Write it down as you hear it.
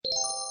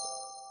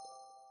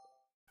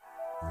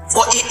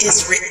For it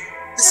is written,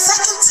 2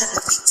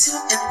 Timothy 2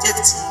 and 15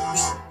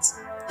 reads,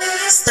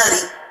 study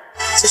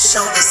to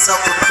show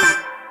yourself approved.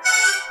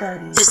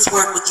 This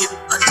word will give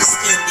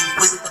understanding,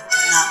 wisdom,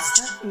 and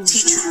knowledge.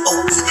 Teach you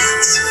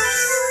obedience.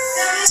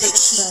 Take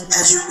heed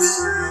as you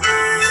read.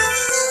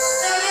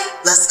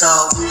 Let's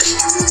go.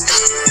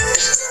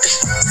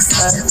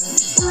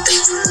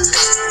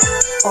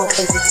 All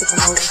praises to the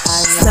Most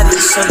High. Study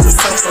to show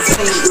yourself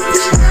approved.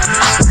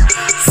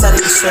 Study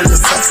to show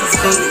yourself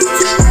approved.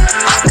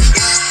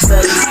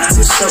 Study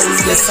to show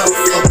yourself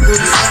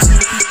approved.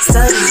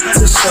 Study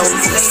to show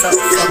yourself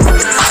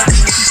approved.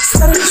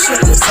 Study to show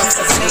yourself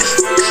approved.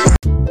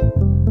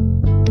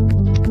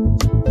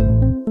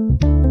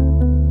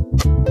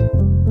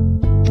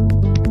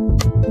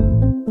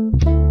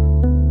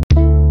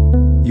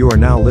 You are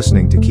now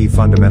listening to Key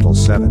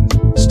Fundamentals 7,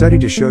 Study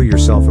to Show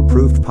Yourself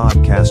Approved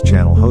podcast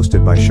channel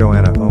hosted by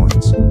Shoanna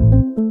Owens.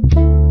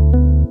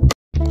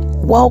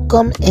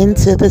 Welcome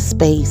into the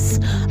space.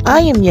 I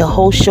am your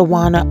host,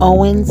 Shoanna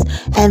Owens,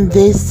 and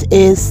this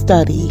is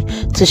Study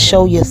to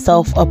Show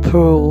Yourself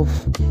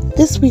Approved.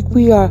 This week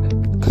we are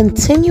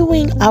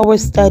continuing our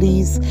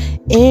studies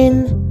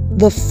in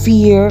the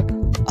fear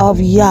of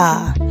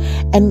YAH,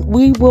 and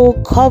we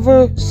will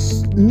cover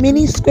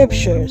many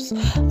scriptures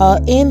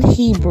in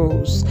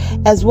Hebrews,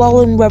 as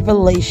well in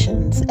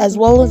Revelations, as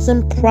well as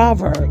in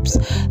Proverbs,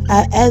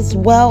 as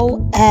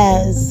well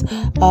as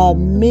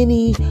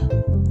many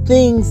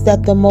things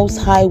that the Most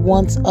High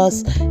wants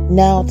us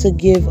now to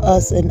give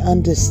us an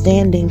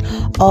understanding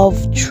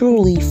of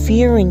truly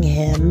fearing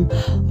Him,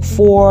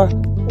 for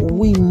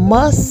we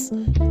must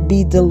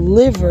be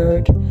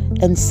delivered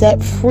and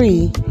set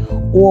free,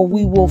 or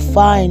we will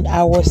find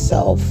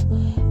ourselves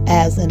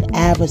as an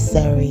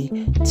adversary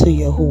to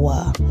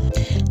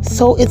Yahuwah.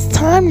 So it's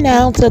time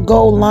now to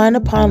go line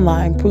upon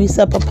line,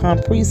 precept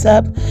upon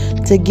precept,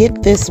 to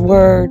get this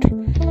word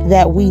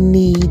that we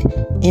need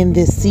in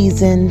this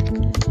season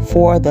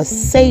for the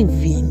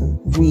saving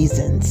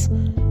reasons.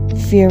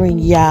 Fearing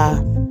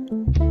Yah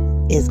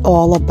is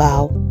all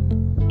about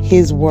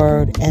His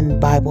word and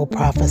Bible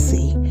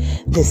prophecy.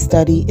 This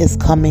study is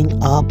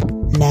coming up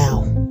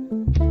now.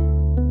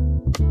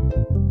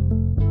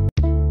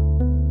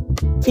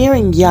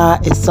 Fearing Yah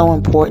is so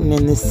important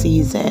in this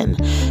season.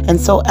 And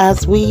so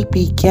as we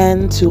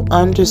begin to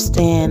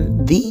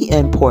understand the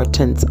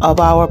importance of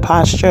our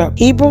posture,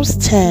 Hebrews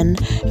 10,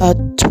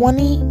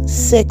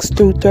 26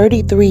 through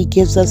 33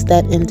 gives us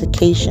that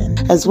indication,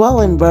 as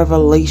well in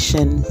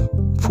Revelation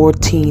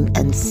 14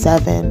 and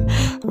 7,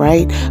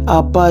 right?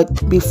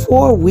 But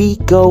before we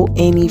go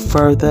any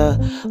further,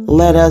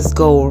 let us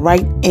go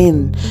right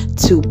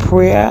into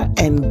prayer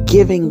and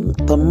giving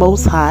the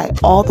Most High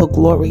all the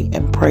glory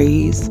and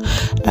praise,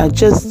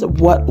 just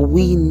what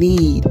we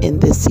need in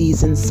this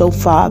season. So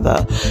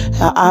Father,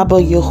 Abba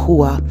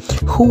Yahuwah,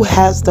 who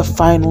has the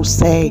final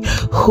say,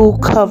 who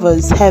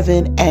covers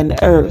heaven and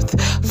earth.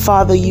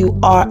 Father, you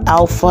are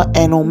Alpha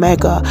and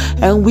Omega,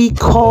 and we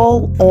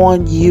call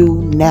on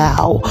you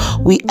now.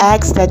 We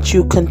ask that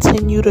you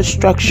continue to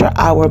structure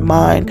our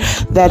mind,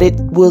 that it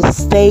will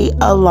stay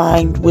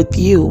aligned with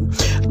you.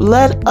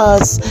 Let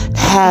us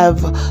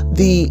have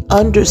the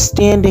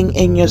understanding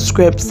in your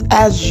scripts.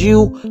 As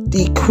you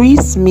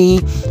decrease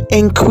me,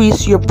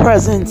 increase your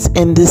presence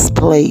in this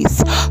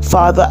place.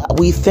 Father,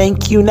 we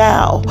thank you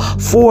now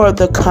for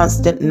the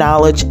constant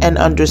knowledge and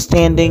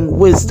understanding,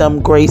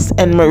 wisdom, grace,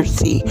 and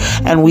mercy.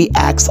 And we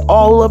ask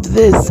all of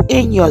this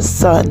in your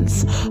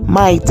Son's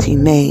mighty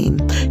name,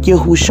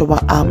 Yahushua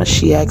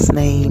HaMashiach's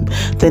name,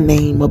 the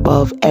name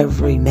above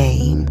every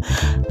name.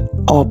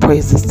 All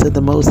praises to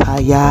the Most High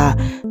Yah.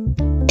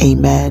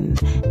 Amen.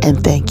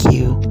 And thank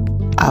you,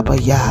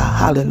 Abba Yah.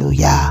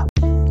 Hallelujah.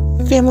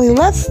 Family,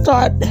 let's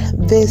start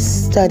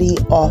this study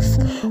off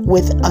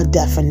with a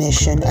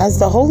definition, as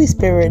the Holy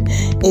Spirit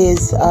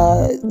is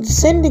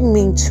sending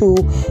me to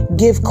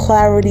give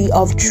clarity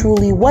of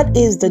truly what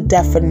is the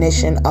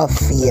definition of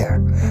fear,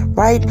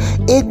 right?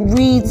 It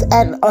reads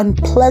an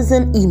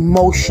unpleasant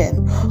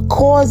emotion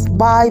caused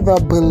by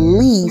the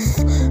belief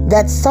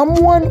that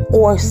someone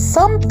or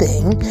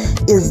something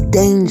is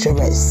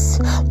dangerous,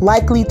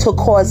 likely to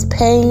cause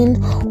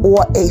pain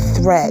or a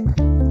threat.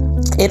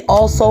 It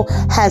also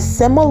has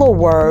similar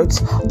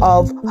words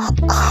of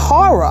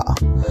horror,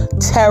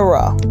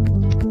 terror,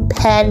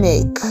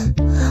 panic,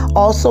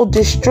 also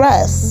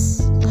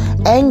distress.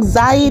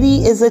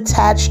 Anxiety is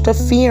attached to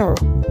fear,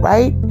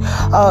 right?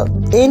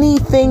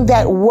 Anything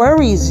that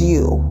worries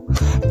you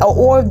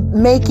or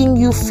making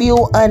you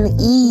feel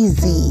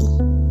uneasy.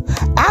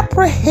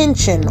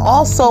 Apprehension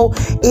also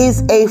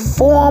is a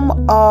form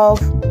of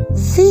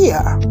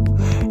fear.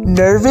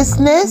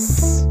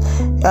 Nervousness,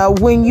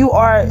 when you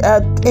are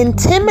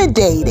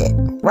intimidated,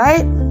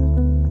 right?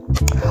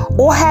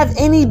 Or have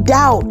any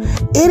doubt,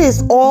 it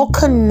is all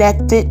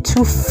connected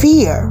to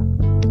fear.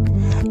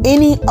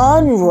 Any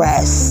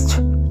unrest,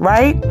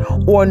 right?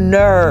 Or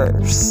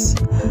nerves.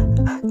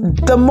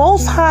 The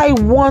Most High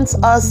wants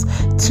us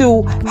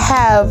to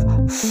have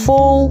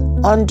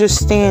full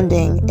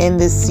understanding in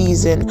this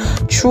season,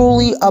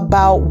 truly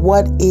about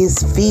what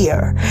is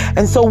fear.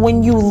 And so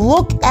when you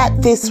look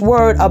at this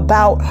word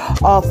about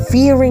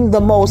fearing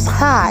the Most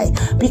High,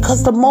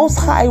 because the Most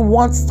High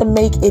wants to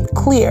make it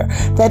clear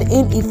that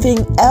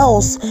anything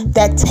else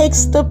that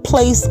takes the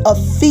place of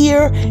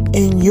fear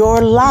in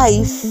your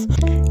life,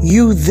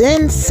 you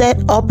then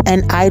set up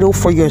an idol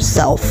for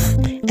yourself.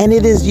 And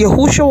it is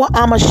Yahushua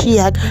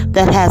HaMashiach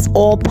that has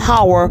all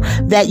power,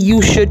 that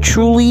you should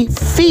truly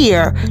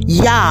fear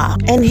YAH.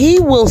 And he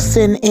will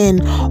send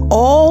in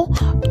all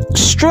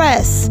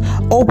stress,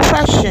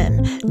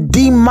 oppression,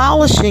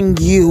 demolishing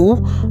you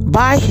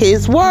by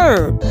his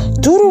word.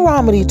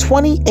 Deuteronomy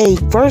 28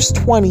 verse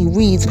 20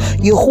 reads,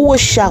 Yahuwah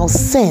shall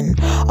send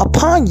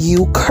upon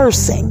you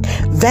cursing,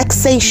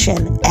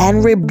 vexation,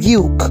 and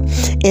rebuke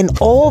in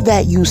all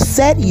that you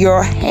set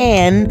your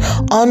hand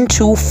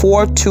unto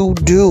for to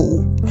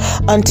do,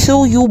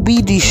 until you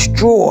be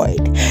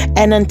destroyed,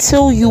 and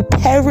until you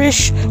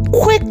perish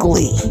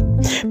quickly,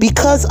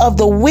 because of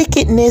the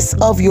wickedness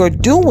of your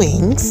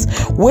doings,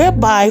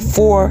 whereby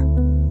for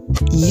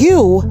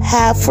you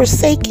have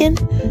forsaken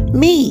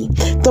me.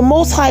 The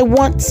Most High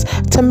wants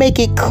to make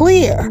it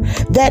clear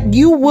that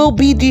you will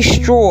be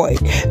destroyed.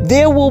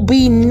 There will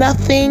be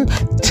nothing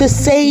to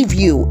save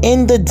you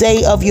in the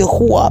day of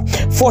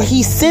Yahuwah, for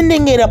he's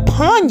sending it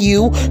upon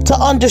you to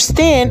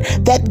understand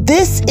that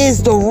this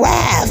is the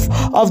wrath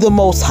of the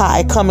Most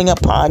High coming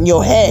upon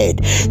your head,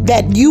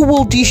 that you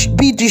will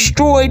be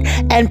destroyed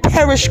and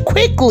perish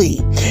quickly.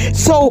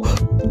 So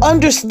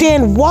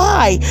understand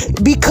why,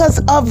 because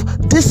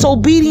of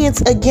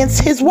disobedience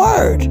against his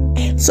word.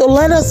 So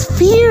let us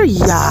fear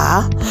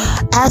YAH,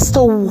 as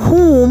to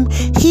whom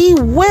he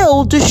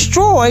will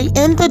destroy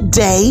in the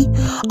day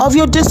of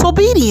your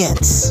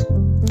disobedience.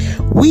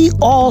 We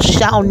all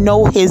shall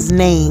know his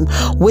name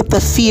with the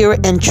fear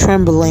and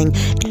trembling.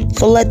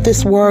 So let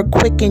this word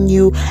quicken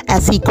you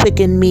as he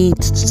quickened me,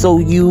 so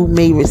you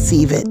may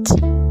receive it.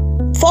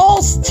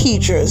 False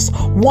teachers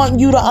want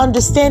you to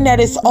understand that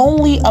it's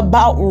only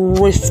about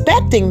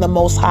respecting the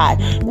Most High.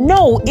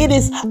 No, it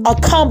is a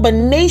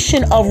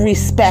combination of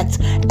respect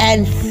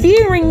and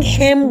fearing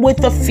him with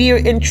the fear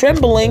and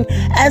trembling,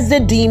 as the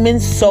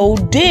demons so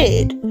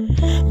did.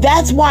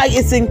 That's why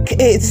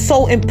it's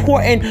so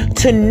important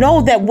to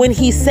know that when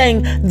he's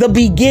saying the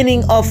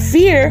beginning of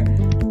fear,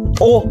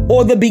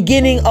 or the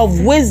beginning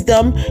of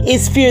wisdom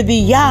is fear the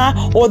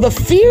YAH, or the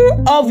fear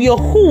of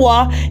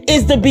Yahuwah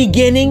is the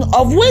beginning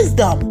of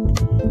wisdom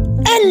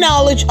and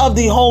knowledge of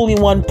the Holy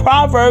One.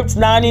 Proverbs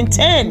 9 and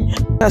 10.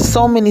 There's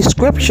so many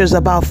scriptures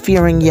about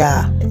fearing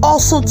YAH.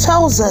 Also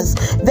tells us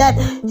that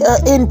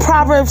in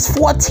Proverbs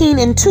 14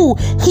 and 2,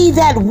 he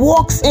that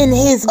walks in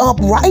his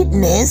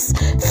uprightness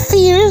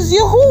fears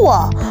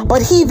Yahuwah,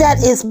 but he that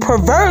is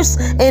perverse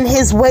in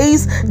his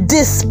ways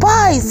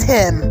despise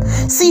him.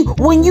 See,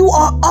 when you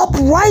are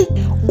upright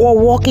or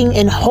walking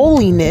in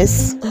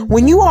holiness,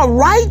 when you are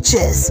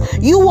righteous,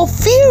 you will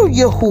fear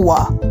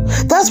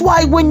Yahuwah. That's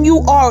why when you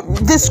are,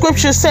 this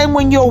scripture saying,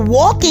 when you're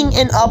walking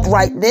in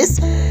uprightness,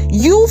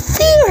 you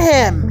fear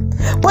him.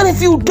 But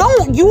if you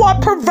don't, you are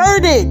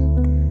perverted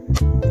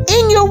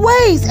in your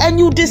ways and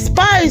you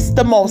despise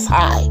the Most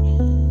High.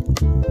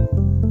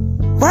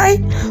 Right?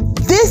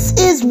 This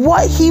is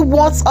what he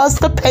wants us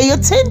to pay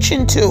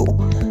attention to.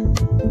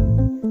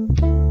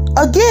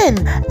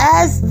 Again,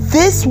 as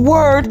this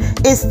word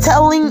is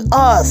telling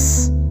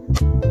us,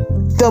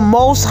 the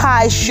Most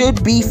High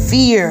should be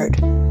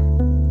feared.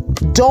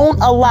 Don't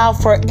allow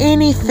for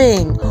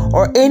anything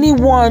or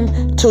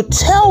anyone to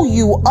tell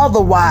you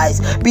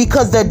otherwise,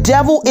 because the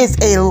devil is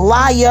a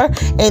liar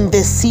in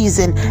this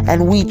season,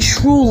 and we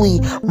truly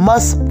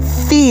must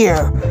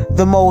fear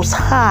the Most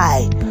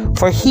High,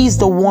 for he's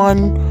the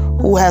one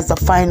who has the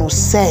final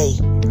say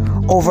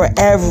over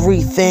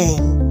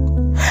everything.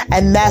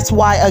 And that's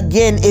why,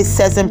 again, it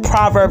says in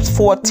Proverbs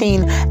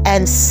 14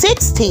 and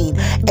 16,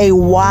 a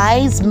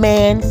wise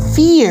man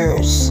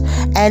fears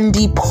and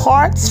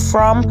departs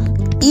from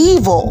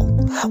evil,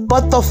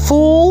 but the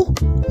fool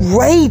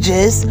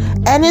rages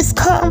and is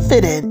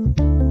confident.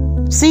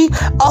 See,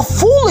 a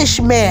foolish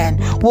man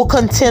will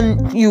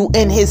continue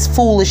in his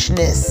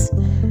foolishness,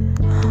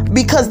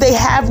 because they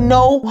have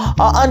no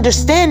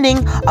understanding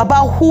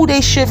about who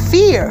they should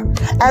fear.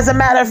 As a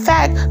matter of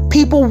fact,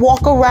 people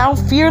walk around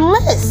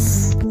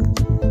fearless.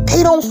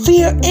 They don't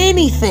fear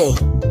anything.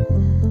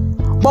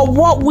 But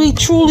what we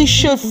truly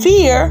should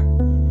fear,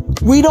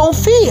 we don't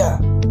fear.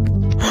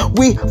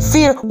 We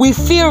fear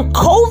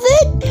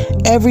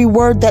COVID. Every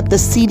word that the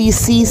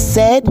CDC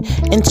said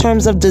in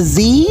terms of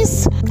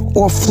disease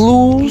or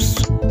flus,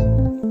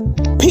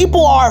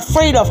 People are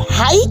afraid of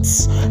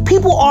heights.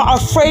 People are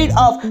afraid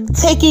of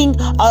taking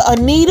a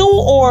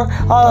needle, or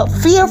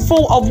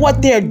fearful of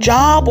what their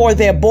job or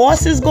their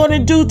boss is going to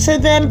do to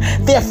them.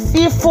 They're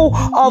fearful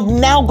of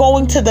now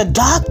going to the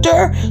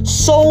doctor.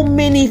 So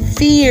many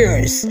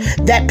fears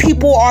that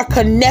people are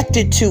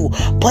connected to.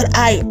 But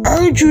I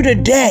urge you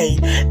today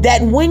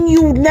that when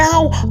you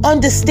now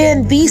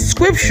understand these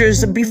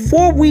scriptures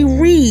before we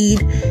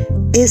read,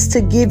 is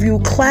to give you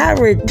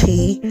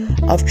clarity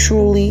of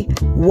truly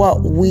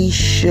what we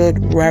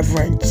should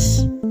reverence.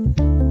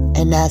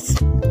 And that's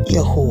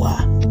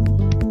Yahuwah.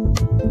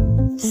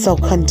 So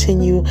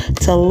continue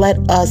to let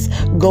us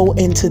go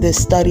into this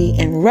study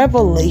in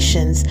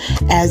Revelations,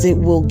 as it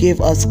will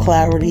give us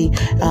clarity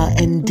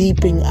and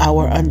deepen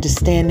our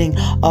understanding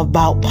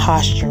about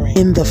posturing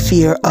in the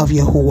fear of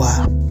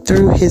Yahuwah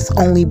through his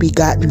only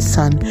begotten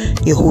Son,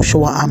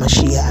 Yahushua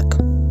HaMashiach.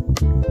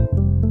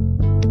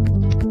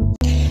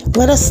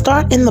 Let us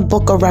start in the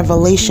book of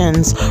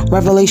Revelations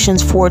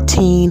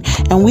 14,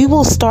 and we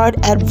will start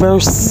at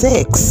verse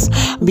 6,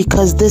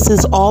 because this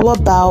is all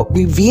about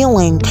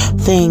revealing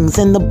things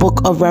in the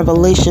book of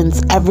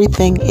Revelations.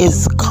 Everything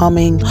is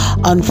coming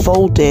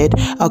unfolded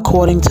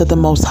according to the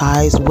Most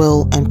High's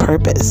will and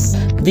purpose.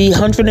 The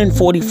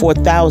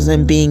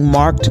 144,000 being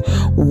marked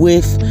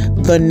with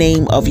the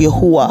name of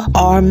Yahuwah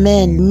are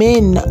men,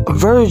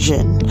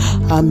 virgin,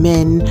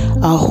 men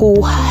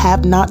who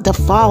have not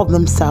defiled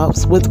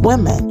themselves with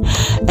women.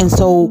 And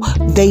so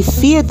they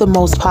feared the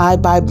Most High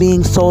by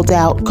being sold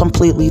out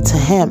completely to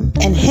him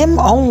and him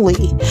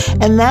only.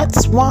 And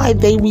that's why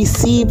they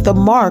received the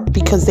mark,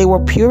 because they were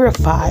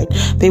purified.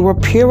 They were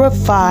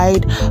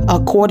purified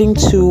according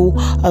to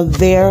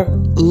their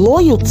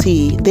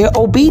loyalty, their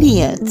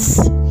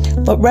obedience.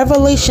 But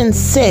Revelation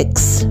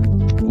 6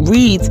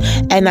 reads,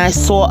 "And I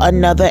saw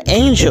another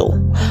angel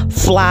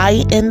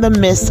fly in the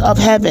midst of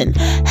heaven,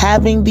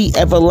 having the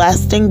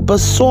everlasting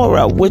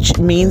Besorah," which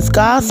means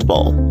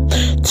gospel,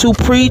 "to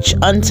preach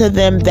unto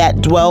them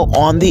that dwell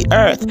on the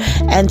earth,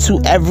 and to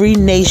every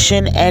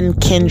nation and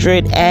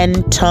kindred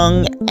and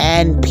tongue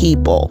and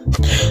people."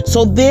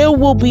 So there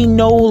will be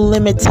no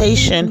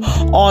limitation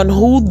on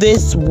who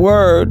this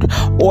word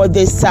or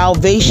this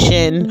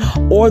salvation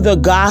or the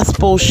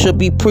gospel should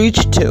be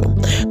preached to,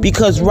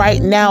 because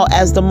right now,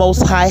 as the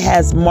Most High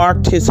has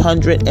marked his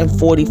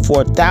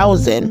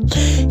 144,000,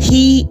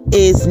 he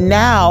is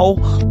now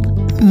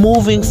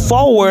moving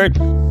forward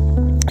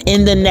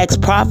in the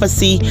next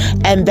prophecy,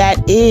 and that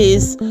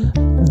is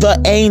the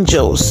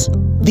angels.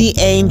 The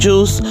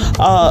angels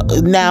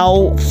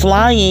now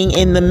flying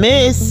in the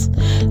midst,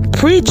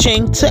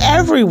 preaching to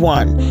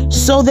everyone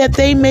so that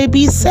they may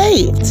be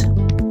saved,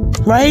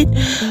 right?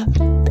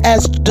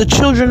 As the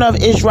children of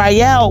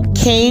Israel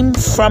came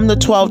from the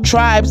 12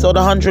 tribes, or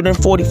the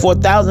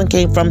 144,000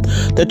 came from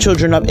the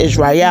children of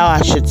Israel,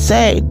 I should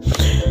say.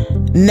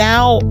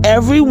 Now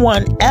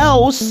everyone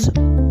else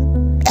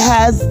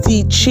has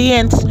the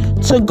chance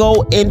to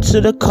go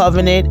into the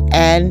covenant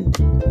and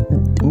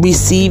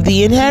receive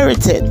the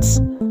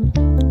inheritance.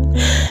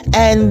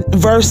 And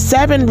verse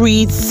 7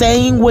 reads,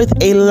 saying with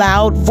a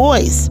loud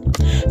voice,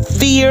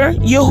 "Fear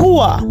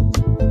Yahuwah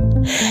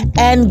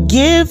and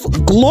give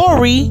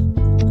glory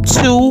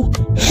to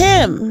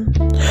him,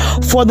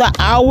 for the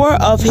hour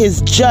of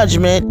his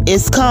judgment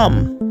is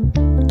come.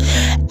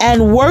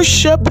 And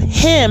worship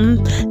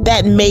him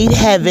that made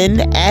heaven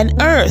and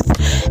earth,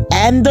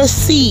 and the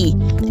sea,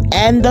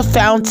 and the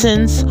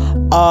fountains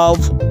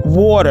of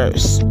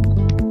waters."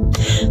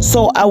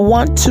 So I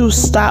want to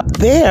stop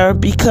there,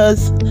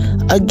 because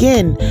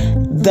again,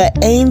 the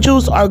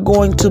angels are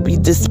going to be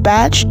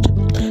dispatched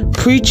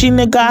preaching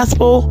the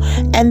gospel,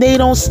 and they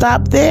don't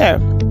stop there.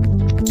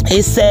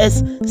 It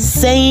says,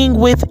 saying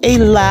with a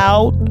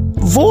loud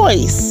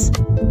voice,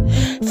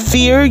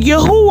 "Fear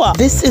Yahuwah."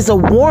 This is a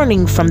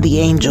warning from the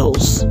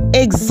angels.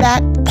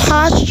 Exact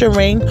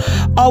posturing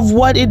of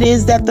what it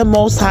is that the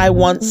Most High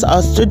wants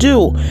us to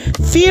do.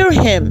 Fear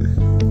him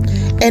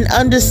and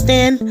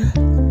understand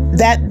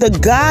that the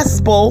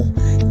gospel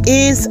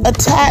is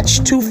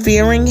attached to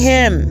fearing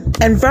him.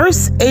 And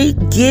verse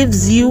 8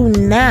 gives you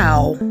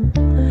now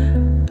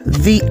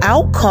the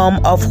outcome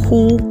of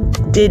who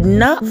did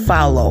not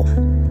follow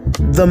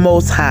the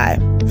Most High.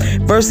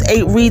 Verse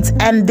 8 reads,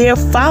 "And there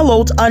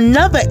followed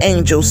another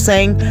angel,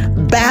 saying,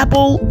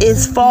 Babel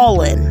is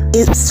fallen.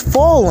 It's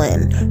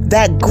fallen,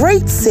 that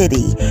great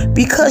city,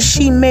 because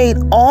she made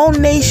all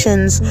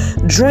nations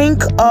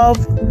drink of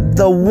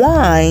the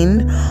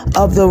wine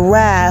of the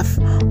wrath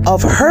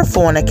of her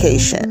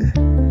fornication."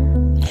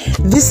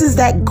 This is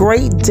that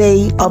great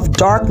day of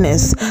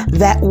darkness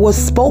that was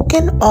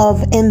spoken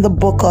of in the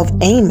book of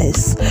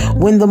Amos,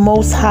 when the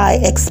Most High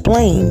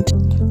explained.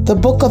 The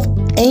book of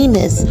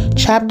Amos,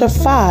 chapter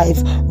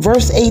 5,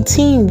 verse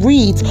 18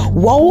 reads,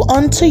 "Woe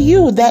unto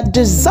you that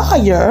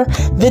desire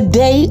the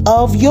day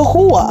of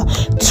Yahuwah.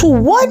 To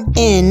what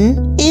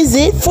end is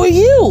it for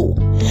you?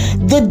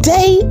 The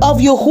day of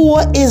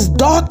Yahuwah is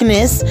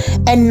darkness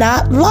and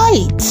not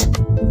light.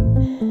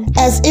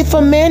 As if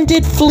a man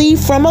did flee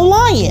from a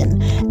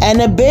lion,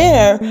 And a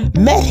bear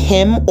met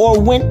him or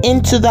went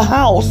into the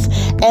house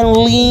and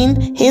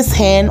leaned his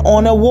hand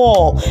on a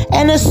wall,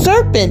 and a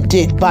serpent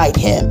did bite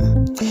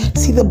him.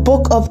 See, the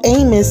book of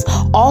Amos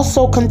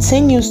also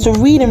continues to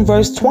read in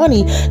verse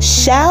 20,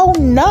 shall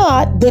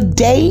not the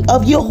day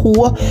of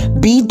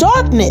Yahuwah be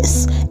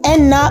darkness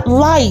and not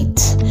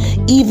light,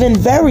 even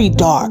very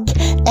dark,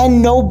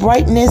 and no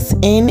brightness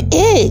in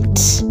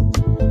it?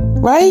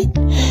 Right?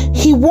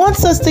 He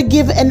wants us to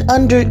give an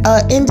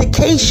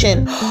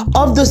indication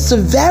of the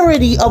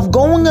severity of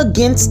going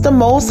against the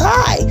Most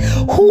High,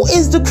 who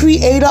is the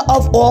creator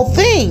of all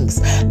things.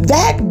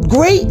 That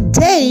great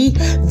day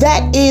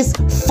that is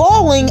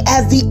falling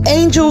as the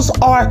angels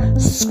are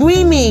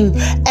screaming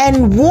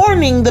and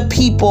warning the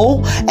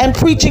people and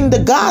preaching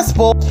the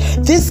gospel.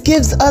 This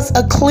gives us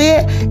a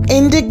clear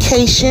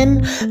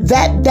indication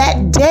that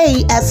that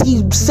day, as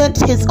he sent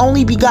his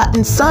only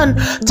begotten son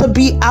to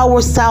be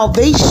our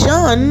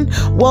salvation,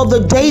 well,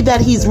 the day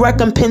that he's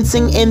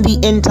recompensing in the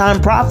end time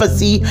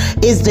prophecy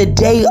is the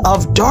day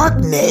of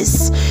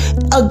darkness.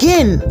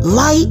 Again,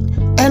 light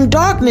and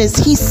darkness,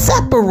 he's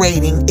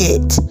separating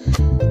it.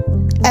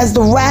 As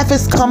the wrath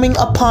is coming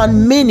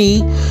upon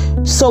many,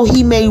 so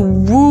he may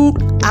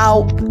root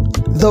out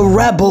the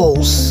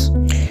rebels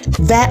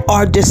that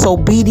are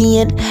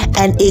disobedient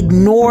and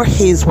ignore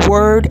his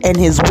word and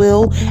his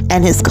will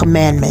and his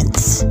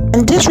commandments,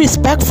 and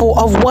disrespectful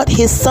of what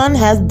his son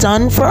has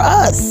done for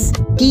us.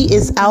 He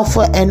is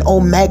Alpha and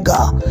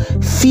Omega.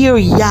 Fear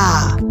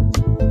Yah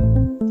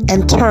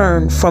and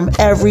turn from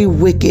every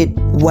wicked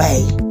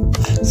way.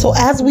 So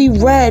as we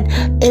read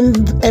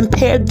and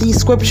paired these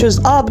scriptures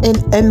up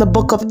in the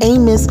book of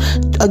Amos,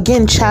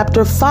 again,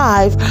 chapter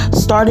 5,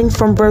 starting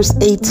from verse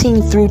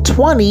 18 through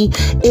 20,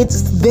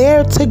 it's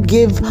there to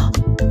give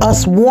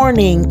us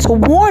warning, to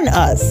warn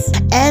us,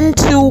 and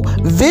to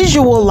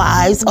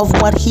visualize of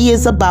what he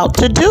is about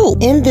to do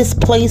in this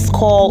place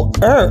called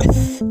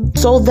earth,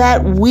 so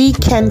that we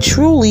can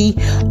truly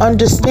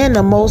understand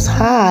the Most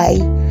High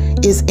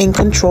is in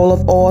control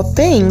of all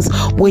things.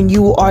 When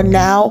you are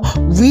now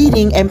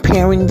reading and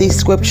pairing these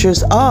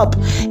scriptures up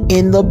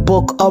in the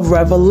book of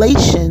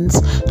Revelations,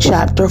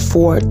 chapter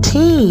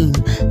 14,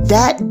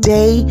 that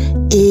day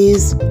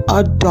is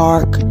a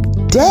dark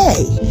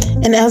day.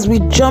 And as we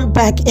jump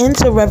back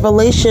into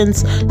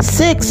Revelations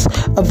 6,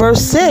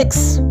 verse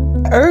 6,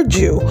 urge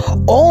you,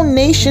 all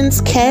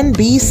nations can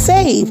be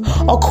saved,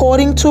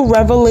 according to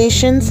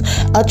Revelations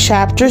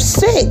chapter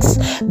 6.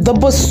 The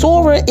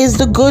Basora is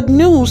the good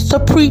news to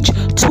preach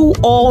to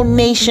all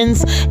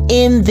nations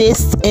in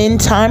this end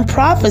time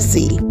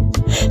prophecy.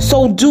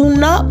 So do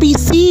not be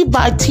deceived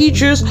by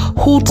teachers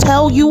who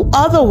tell you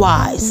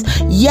otherwise.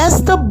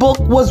 Yes, the book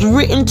was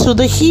written to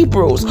the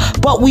Hebrews,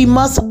 but we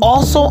must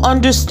also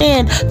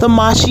understand the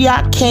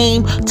Mashiach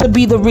came to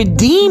be the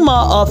redeemer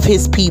of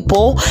his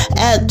people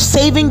and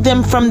saving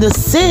them from the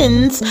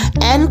sins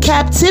and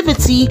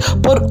captivity,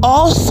 but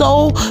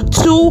also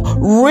to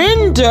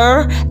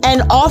render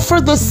and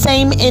offer the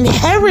same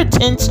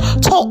inheritance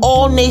to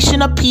all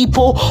nation of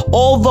people,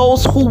 all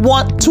those who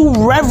want to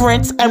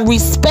reverence and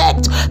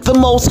respect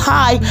the Most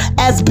High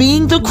as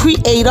being the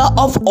creator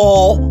of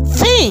all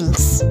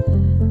things.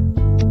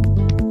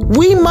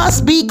 We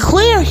must be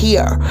clear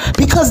here,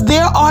 because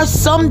there are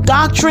some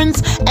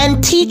doctrines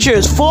and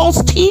teachers,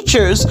 false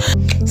teachers,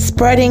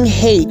 spreading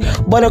hate.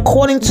 But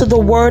according to the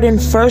word in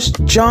 1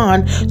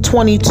 John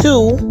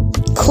 22,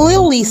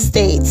 clearly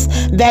states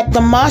that the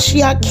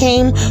Mashiach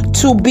came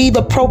to be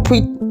the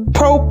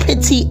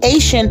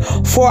propitiation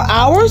for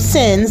our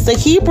sins, the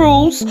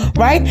Hebrews,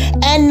 right?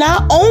 And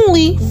not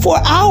only for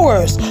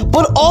ours,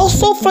 but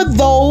also for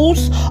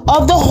those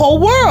of the whole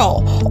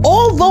world.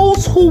 All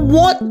those who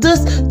want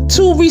this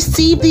to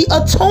receive the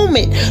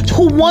atonement,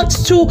 who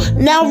wants to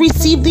now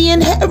receive the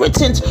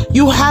inheritance,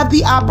 you have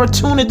the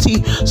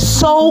opportunity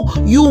so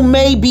you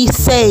may be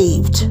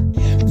saved.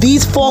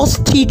 These false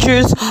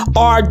teachers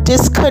are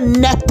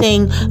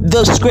disconnecting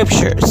the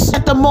scriptures.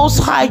 That the Most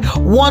High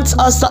wants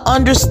us to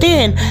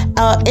understand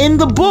in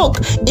the book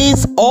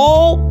is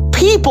all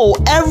people,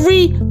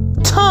 every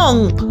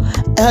tongue,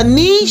 a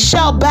knee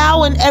shall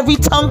bow and every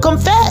tongue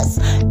confess.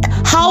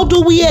 How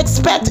do we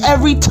expect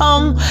every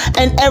tongue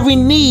and every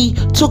knee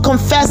to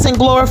confess and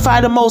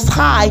glorify the Most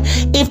High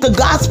if the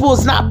gospel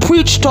is not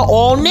preached to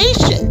all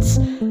nations?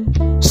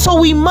 So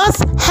we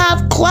must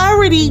have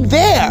clarity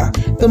there.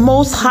 The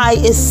Most High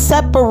is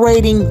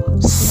separating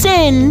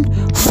sin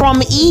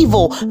from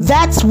evil.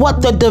 That's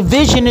what the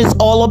division is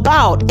all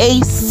about.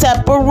 A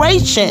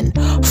separation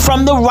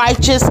from the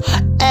righteous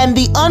and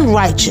the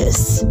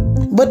unrighteous.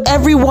 But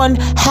everyone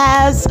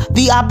has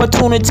the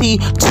opportunity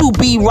to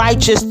be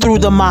righteous through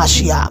the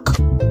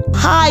Mashiach.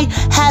 High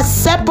has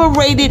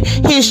separated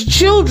his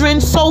children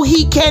so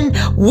we can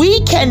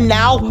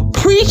now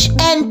preach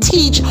and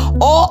teach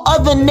all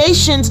other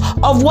nations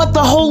of what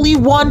the Holy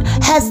One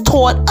has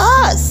taught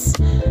us.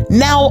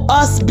 Now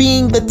us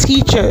being the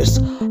teachers,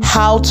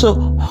 how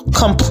to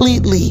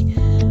completely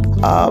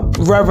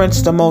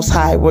reverence the Most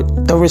High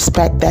with the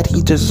respect that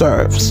he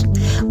deserves.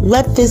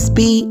 Let this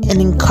be an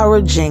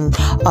encouraging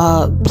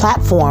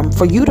platform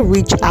for you to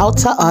reach out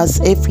to us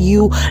if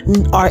you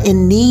are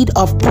in need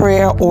of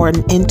prayer or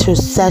an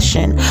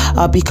intercession,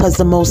 because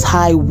the Most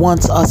High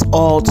wants us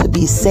all to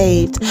be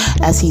saved.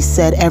 As he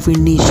said, every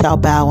knee shall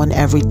bow and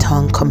every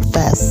tongue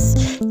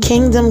confess.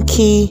 Kingdom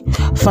Key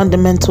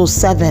Fundamental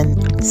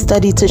 7,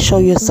 Study to Show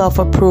Yourself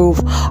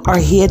Approved, are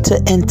here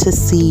to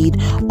intercede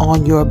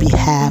on your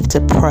behalf,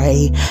 to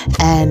pray,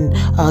 and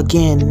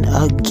again,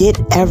 get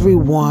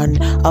everyone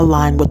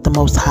aligned with the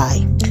Most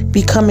High.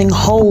 Becoming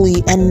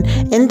holy, and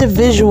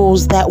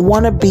individuals that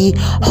want to be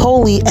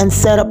holy and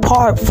set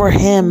apart for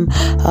him,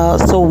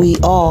 so we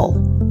all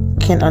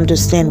can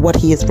understand what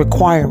he is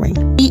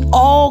requiring. We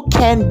all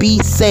can be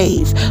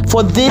saved,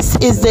 for this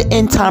is the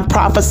end time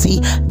prophecy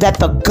that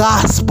the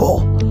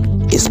gospel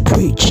is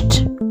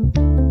preached.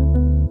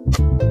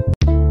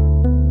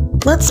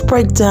 Let's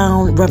break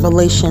down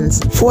Revelations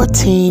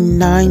 14,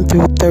 9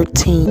 through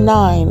 13.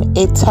 9,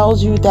 it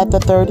tells you that the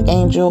third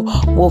angel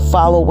will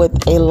follow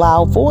with a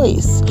loud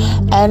voice.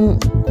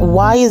 And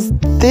why is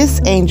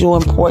this angel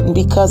important?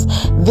 Because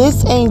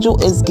this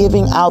angel is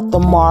giving out the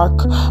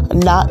mark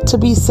not to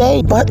be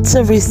saved, but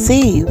to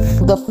receive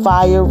the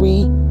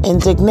fiery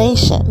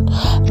indignation,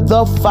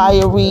 the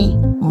fiery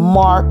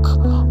mark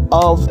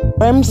of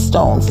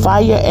brimstone,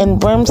 fire and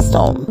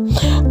brimstone.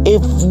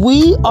 If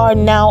we are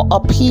now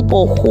a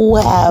people who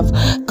have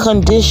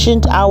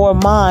conditioned our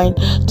mind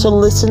to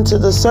listen to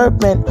the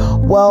serpent,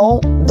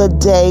 well, the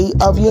day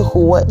of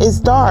Yahuwah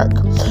is dark.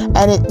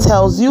 And it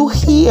tells you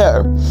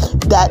here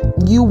that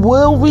you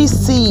will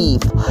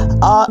receive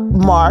a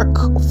mark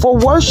for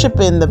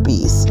worshiping the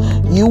beast.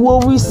 You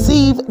will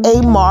receive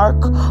a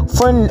mark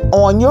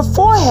on your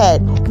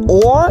forehead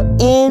or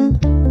in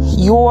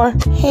your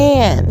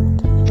hand.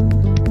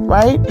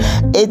 Right?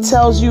 It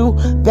tells you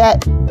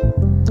that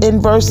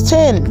in verse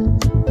 10,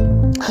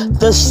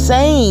 the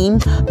same,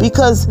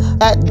 because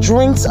that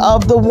drinks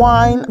of the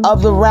wine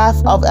of the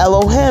wrath of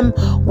Elohim,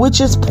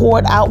 which is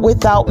poured out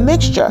without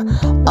mixture,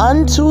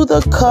 unto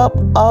the cup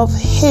of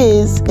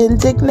his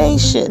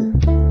indignation.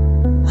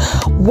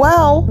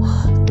 Well,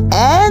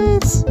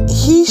 and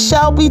he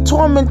shall be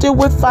tormented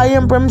with fire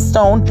and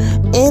brimstone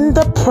in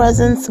the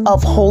presence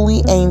of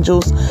holy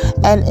angels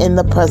and in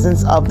the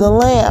presence of the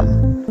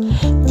Lamb.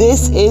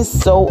 This is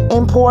so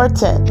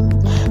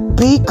important,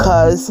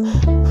 because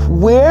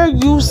where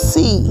you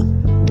see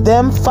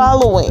them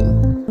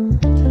following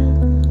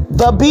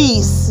the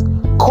beast,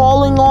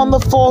 calling on the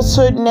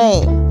falsehood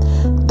name,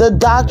 the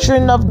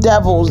doctrine of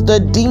devils, the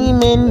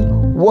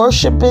demon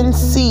worshiping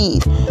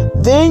seed,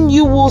 then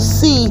you will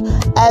see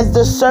as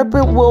the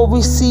serpent will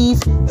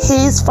receive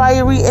his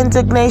fiery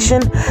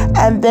indignation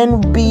and then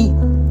be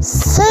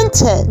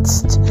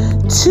sentenced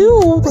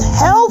to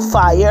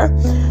hellfire.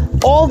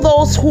 All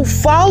those who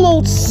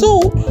followed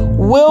suit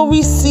will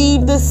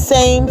receive the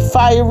same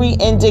fiery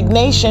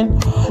indignation,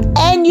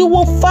 and you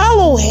will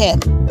follow him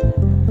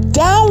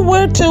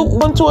downward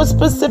to a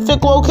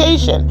specific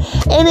location.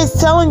 And it's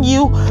telling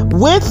you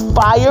with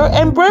fire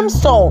and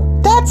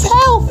brimstone. That's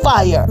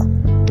hellfire.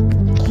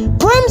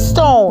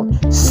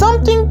 Brimstone,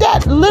 something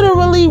that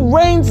literally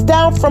rains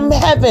down from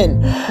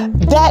heaven,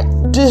 that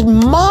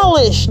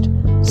demolished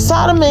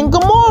Sodom and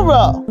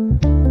Gomorrah,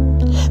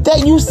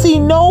 that you see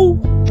no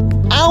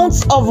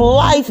ounce of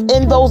life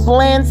in those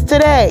lands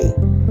today.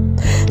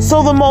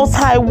 So the Most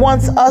High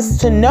wants us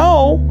to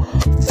know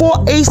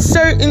for a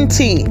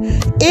certainty,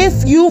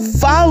 if you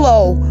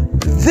follow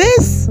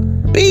this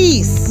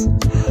beast,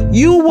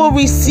 you will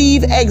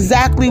receive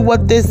exactly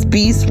what this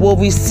beast will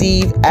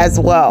receive as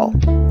well.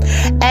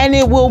 And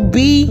it will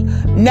be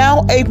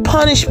now a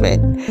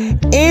punishment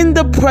in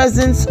the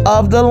presence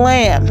of the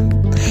Lamb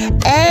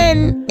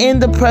and in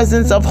the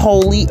presence of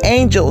holy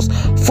angels,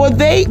 for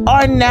they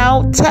are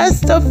now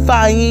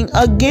testifying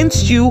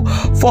against you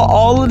for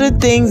all of the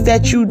things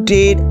that you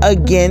did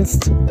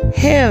against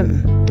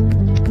him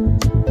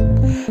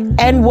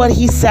and what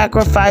he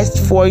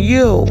sacrificed for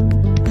you,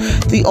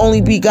 the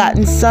only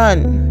begotten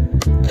Son.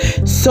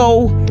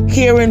 So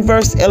here in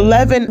verse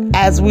 11,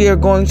 as we are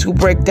going to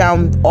break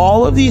down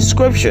all of these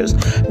scriptures,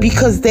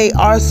 because they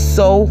are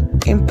so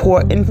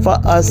important for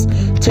us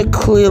to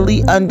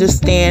clearly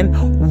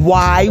understand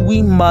why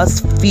we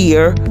must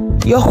fear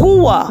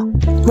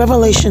Yahuwah.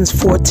 Revelations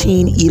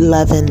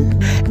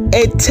 14:11.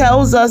 It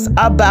tells us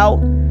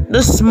about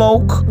the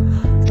smoke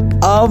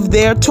of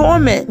their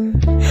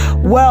torment.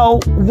 Well,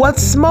 what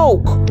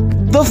smoke?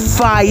 The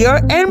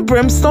fire and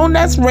brimstone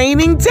that's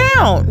raining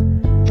down,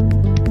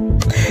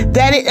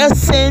 that it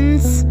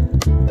ascends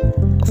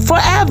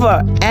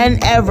forever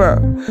and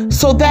ever.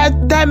 So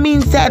that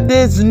means that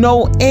there's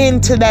no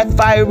end to that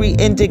fiery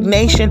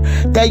indignation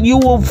that you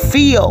will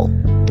feel.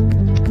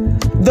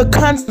 The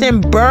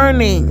constant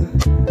burning,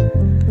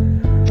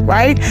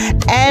 right?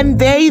 And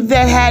they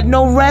that had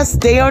no rest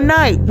day or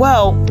night.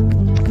 Well,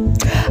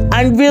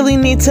 I really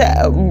need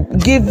to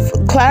give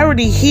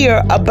clarity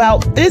here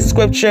about this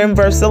scripture in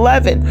verse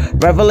 11,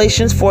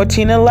 Revelations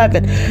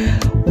 14:11.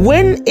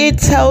 When it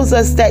tells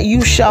us that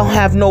you shall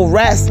have no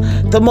rest,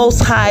 the Most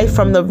High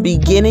from the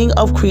beginning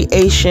of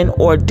creation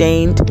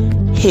ordained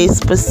his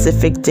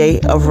specific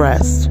day of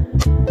rest.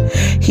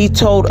 He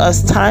told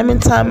us time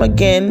and time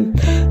again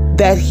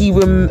that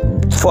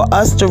for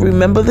us to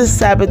remember the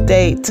Sabbath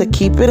day, to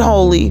keep it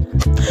holy.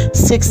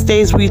 6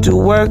 days we do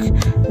work,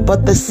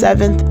 but the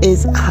 7th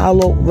is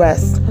hallowed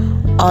rest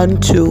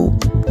unto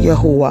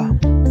Yahuwah.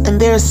 And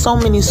there are so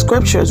many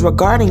scriptures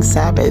regarding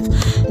Sabbath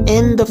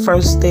in the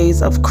first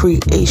days of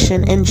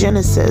creation, in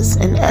Genesis,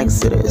 in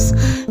Exodus,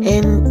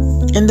 in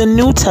the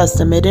New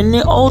Testament, in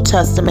the Old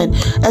Testament,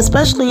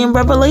 especially in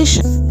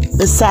Revelation.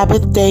 The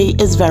Sabbath day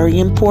is very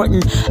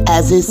important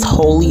as it's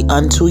holy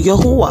unto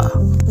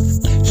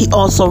Yahuwah. He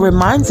also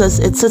reminds us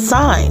it's a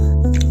sign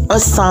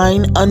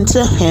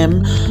unto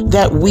him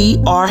that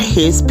we are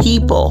his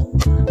people,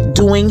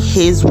 doing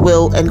his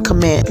will and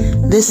command.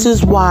 This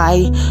is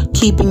why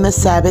keeping the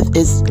Sabbath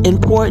is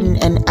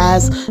important. And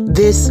as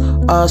this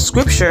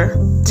scripture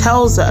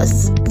tells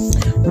us,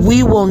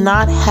 we will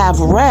not have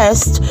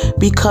rest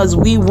because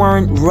we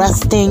weren't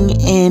resting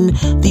in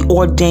the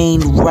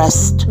ordained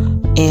rest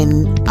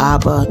in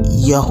Abba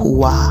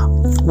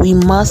Yahuwah. We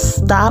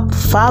must stop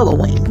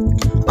following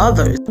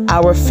others,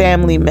 our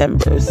family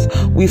members.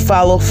 We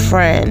follow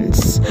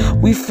friends.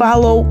 We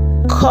follow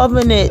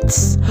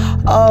covenants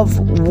of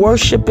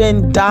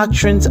worshiping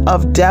doctrines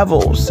of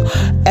devils.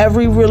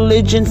 Every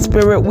religion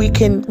spirit we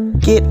can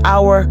get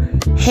our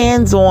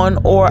hands on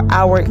or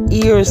our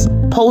ears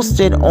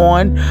posted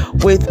on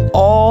with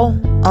all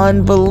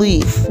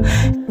unbelief.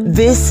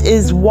 This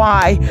is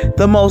why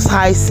the Most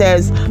High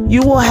says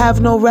you will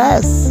have no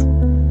rest,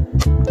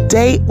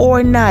 day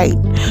or night.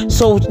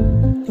 So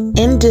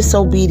in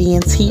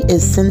disobedience, he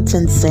is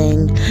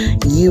sentencing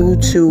you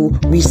to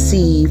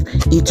receive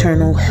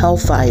eternal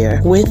hellfire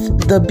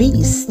with the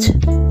beast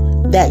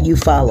that you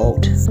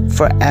followed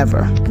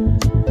forever.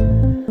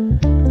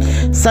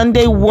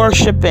 Sunday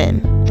worshiping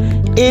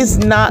is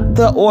not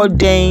the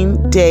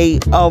ordained day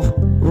of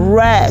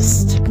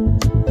rest,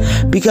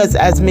 because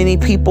as many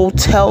people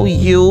tell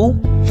you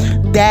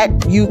that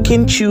you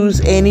can choose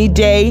any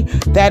day,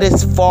 that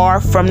is far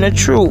from the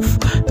truth.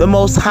 The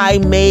Most High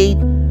made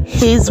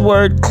his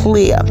word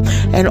clear,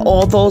 and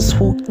all those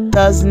who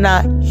does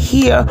not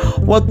hear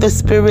what the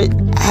Spirit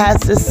has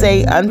to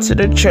say unto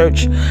the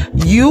church,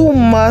 you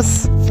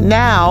must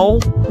now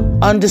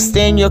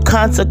understand your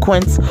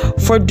consequence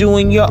for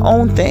doing your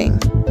own thing.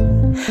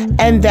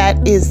 And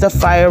that is the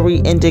fiery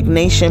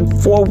indignation,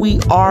 for we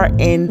are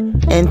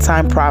in end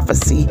time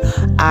prophecy.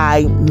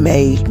 I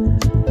may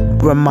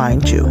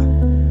remind you.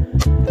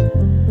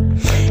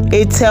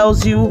 It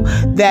tells you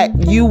that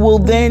you will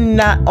then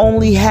not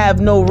only have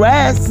no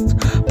rest,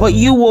 but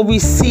you will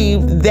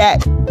receive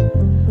that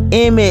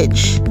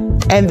image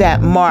and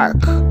that mark.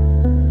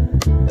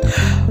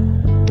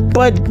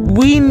 But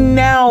we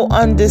now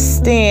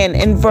understand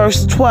in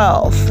verse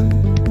 12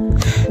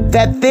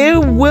 that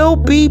there will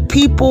be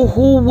people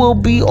who will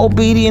be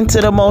obedient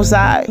to the Most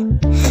High.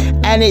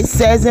 And it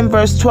says in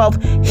verse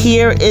 12,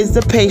 here is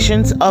the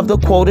patience of the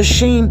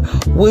Quodashim,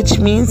 which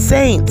means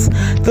saints.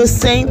 The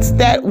saints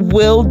that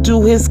will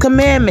do his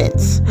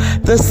commandments.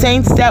 The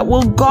saints that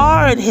will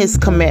guard his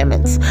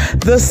commandments.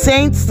 The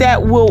saints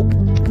that will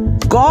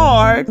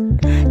guard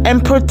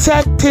and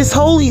protect his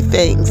holy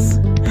things.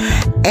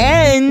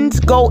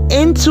 And go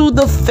into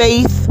the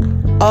faith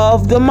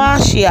of the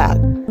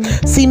Mashiach.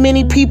 See,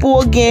 many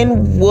people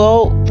again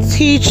will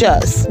teach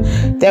us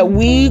that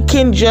we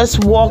can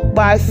just walk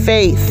by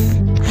faith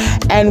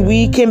and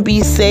we can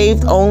be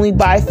saved only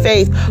by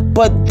faith.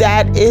 But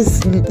that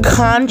is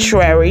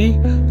contrary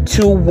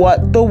to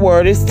what the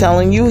word is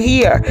telling you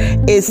here.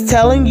 It's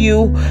telling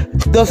you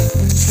the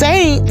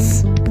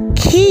saints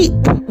keep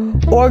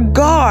or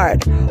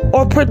guard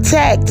or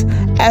protect,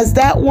 as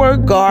that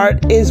word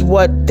guard is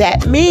what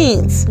that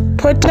means.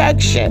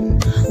 Protection.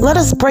 Let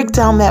us break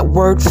down that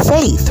word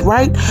faith,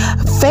 right?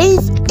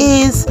 Faith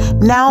is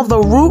now the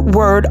root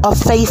word of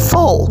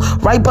faithful,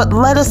 right? But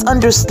let us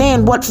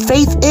understand what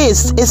faith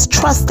is. It's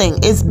trusting,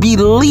 it's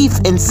belief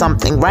in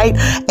something, right?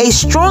 A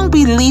strong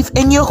belief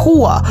in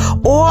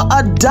Yahuwah, or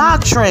a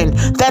doctrine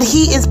that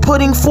he is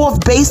putting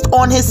forth based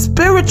on his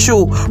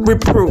spiritual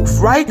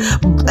reproof, right?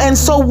 And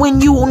so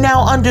when you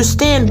now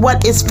understand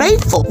what is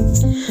faithful,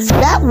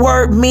 that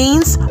word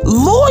means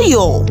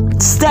loyal,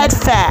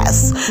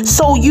 steadfast.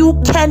 So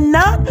you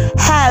cannot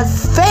have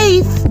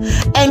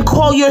faith and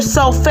call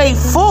yourself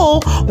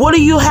faithful. What are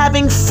you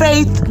having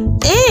faith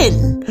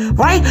in?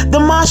 Right? The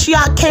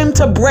Mashiach came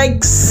to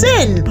break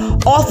sin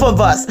off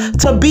of us,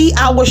 to be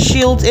our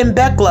shield in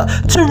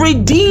Bekla, to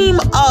redeem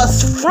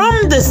us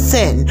from the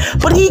sin.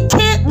 But he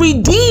can't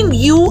redeem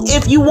you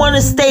if you want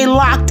to stay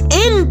locked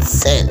in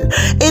sin.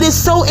 It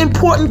is so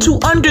important to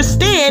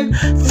understand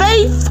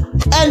faith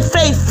and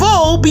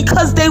faithful,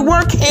 because they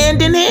work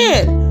hand in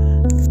hand.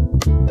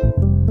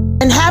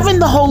 And And having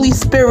the Holy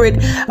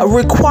Spirit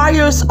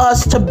requires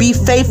us to be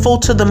faithful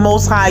to the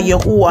Most High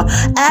Yahuwah,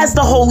 as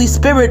the Holy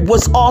Spirit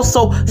was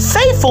also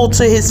faithful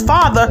to his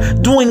Father,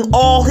 doing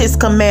all his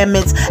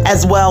commandments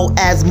as well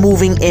as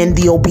moving in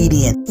the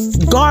obedience.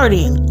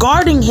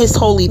 Guarding his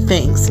holy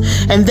things.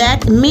 And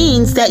that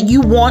means that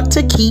you want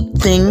to keep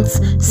things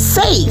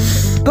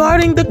safe.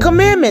 Guarding the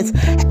commandments.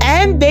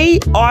 And they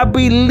are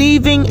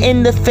believing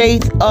in the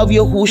faith of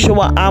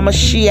Yahushua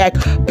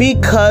HaMashiach,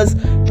 because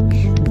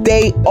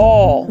they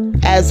all,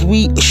 as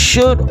we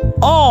should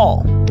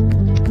all,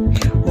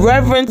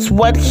 reverence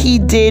what he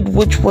did,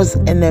 which was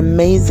an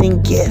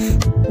amazing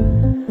gift,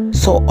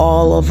 so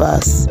all of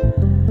us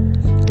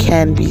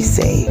can be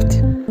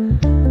saved.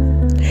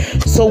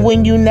 So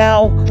when you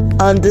now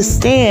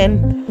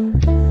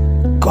understand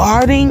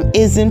guarding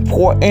is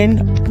important,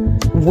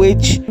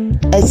 which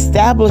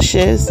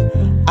establishes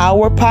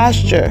our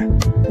posture.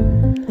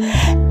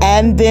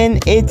 And then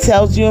it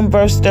tells you in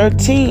verse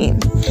 13,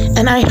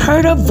 and I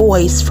heard a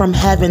voice from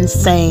heaven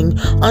saying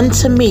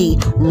unto me,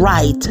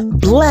 write,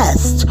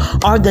 blessed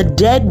are the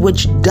dead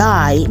which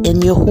die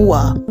in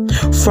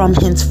Yahuwah from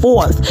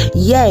henceforth.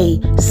 Yea,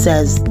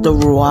 says the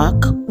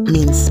Ruach,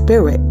 means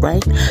spirit,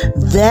 right?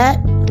 That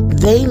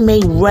they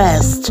may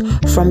rest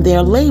from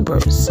their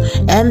labors,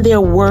 and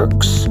their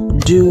works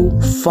do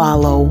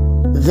follow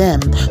them.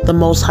 The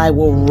Most High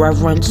will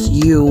reverence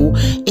you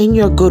in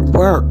your good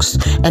works,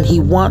 and he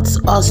wants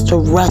us to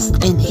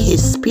rest in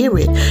his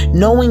spirit,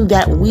 knowing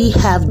that we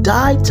have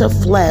died to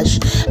flesh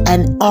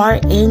and are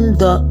in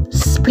the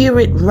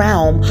spirit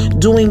realm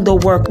doing the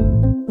work.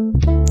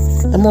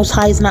 The Most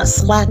High is not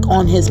slack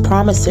on his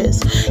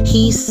promises.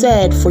 He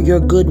said, for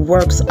your good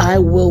works, I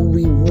will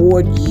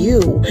reward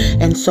you.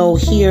 And so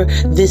here,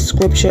 this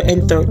scripture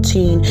in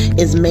 13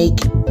 is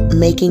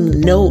making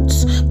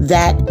notes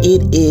that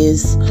it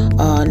is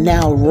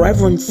now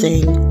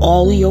reverencing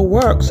all your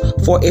works,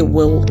 for it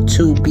will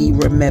to be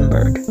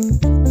remembered.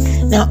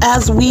 Now,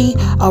 as we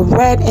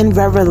read in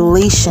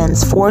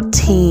Revelations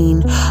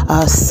 14,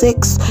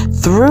 6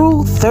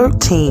 through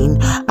 13,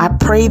 I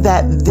pray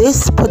that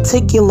this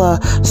particular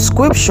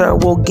scripture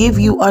will give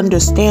you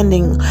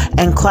understanding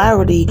and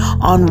clarity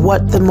on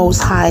what the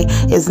Most High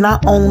is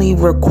not only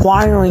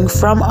requiring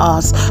from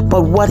us,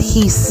 but what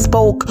he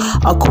spoke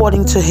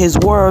according to his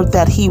word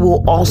that he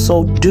will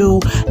also do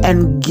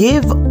and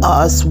give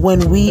us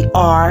when we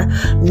are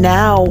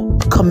now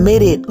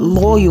committed,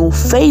 loyal,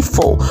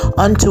 faithful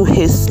unto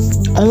his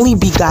only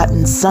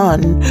begotten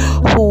Son,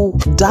 who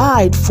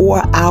died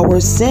for our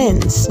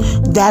sins.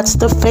 That's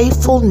the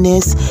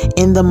faithfulness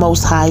in the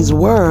Most High's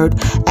word,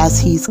 as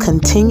he's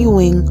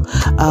continuously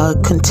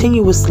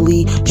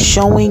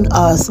showing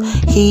us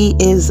he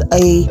is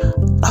a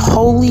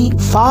holy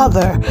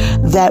Father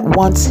that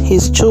wants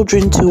his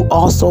children to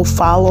also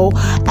follow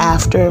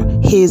after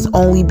his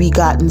only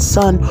begotten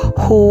Son,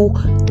 who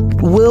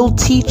will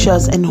teach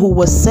us and who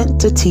was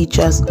sent to teach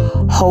us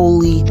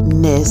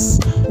holiness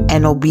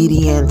and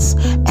obedience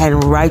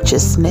and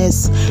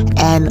righteousness,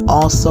 and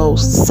also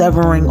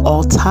severing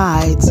all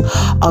ties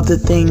of the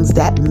things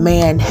that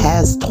man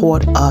has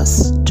taught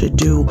us to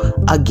do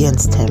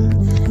against him.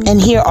 And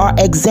here are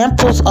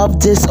examples of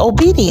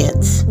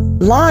disobedience: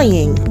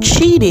 lying,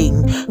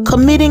 cheating,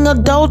 committing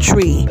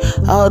adultery,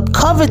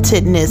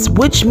 covetousness,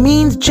 which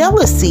means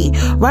jealousy,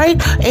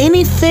 right?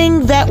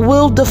 Anything that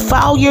will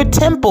defile your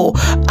temple,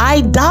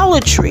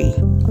 idolatry,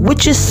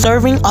 which is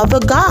serving other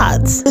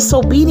gods.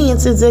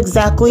 Disobedience is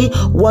exactly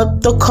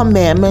what the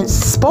commandments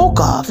spoke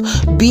of.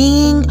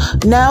 Being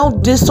now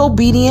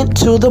disobedient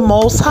to the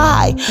Most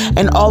High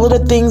and all of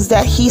the things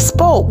that he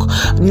spoke,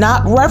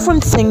 not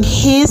referencing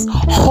his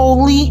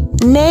holy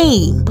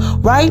name,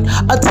 right?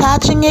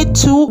 Attaching it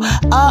to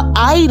an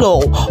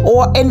idol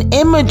or an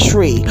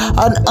imagery,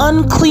 an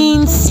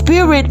unclean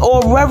spirit,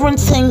 or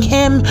reverencing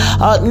him,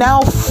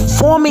 now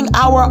forming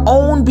our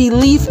own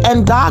belief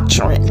and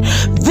doctrine.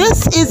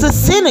 This is a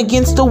sin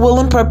against the will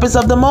and purpose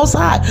of the Most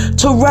High,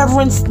 to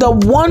reverence the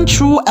one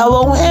true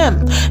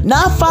Elohim,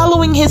 not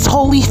following his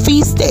holy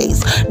feast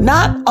days,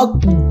 not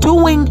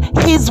doing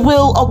his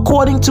will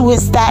according to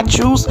his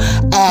statutes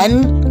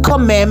and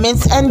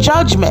commandments and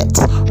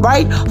judgments,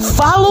 right?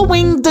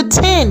 Following the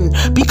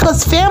 10,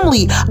 because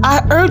family,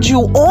 I urge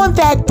you, on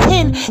that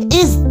 10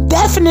 is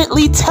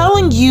definitely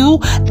telling you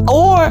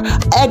or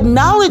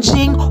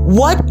acknowledging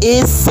what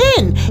is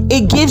sin.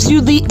 It gives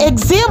you the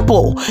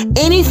example.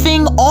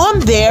 Anything on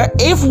there,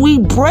 if we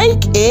break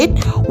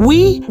it,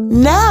 we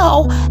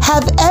now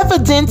have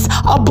evidence,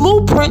 a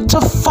blueprint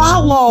to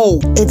follow.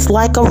 It's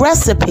like a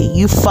recipe.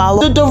 You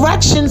follow the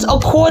directions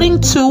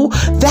according to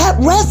that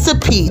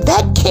recipe,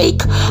 that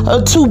cake,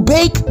 to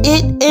bake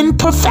it in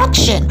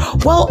perfection.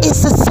 Well,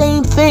 it's the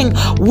same thing.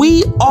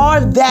 We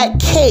are that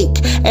cake.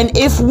 And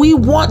if we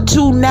want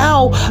to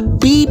now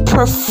be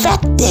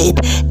perfected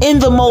in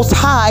the Most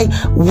High,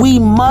 we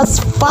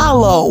must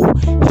follow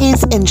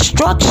his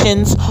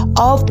instructions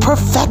of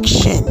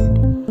perfection.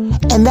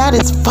 And that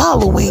is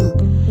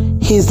following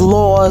his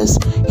laws,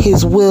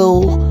 his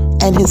will,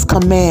 and his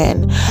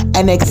command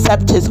and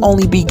accept his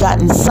only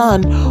begotten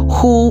Son,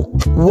 who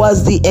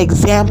was the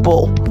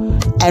example.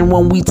 And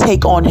when we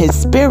take on his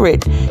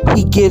spirit,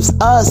 he gives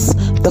us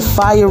the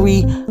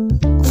fiery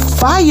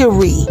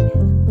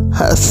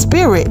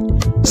spirit,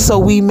 so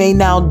we may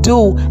now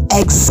do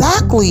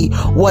exactly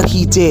what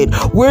he did.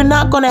 We're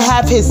not going to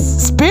have his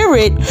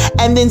spirit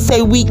and then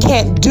say we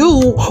can't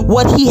do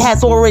what he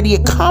has already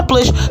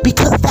accomplished,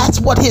 because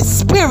that's what his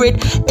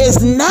spirit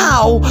is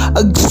now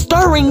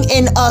stirring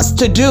in us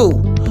to do,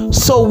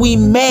 so we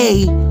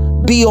may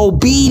be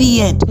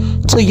obedient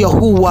to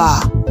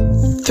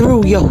Yahuwah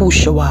through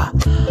Yahushua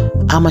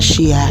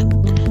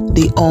HaMashiach,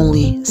 the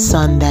only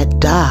Son that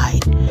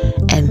died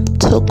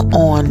and took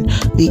on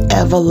the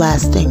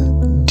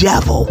everlasting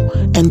devil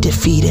and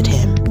defeated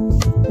him.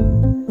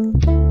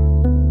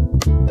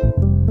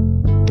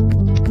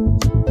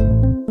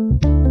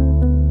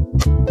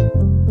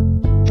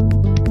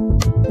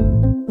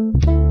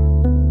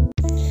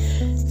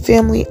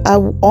 Family, I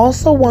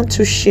also want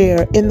to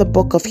share in the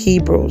book of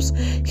Hebrews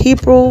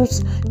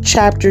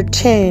chapter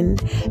 10,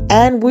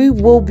 and we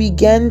will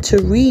begin to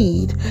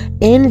read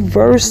in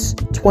verse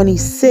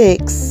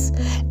 26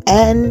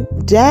 and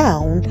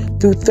down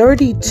through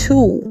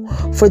 32.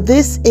 For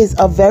this is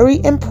a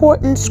very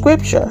important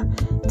scripture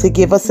to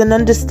give us an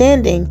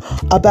understanding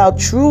about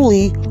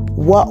truly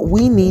what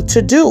we need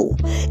to do.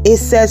 It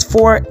says,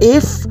 for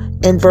if,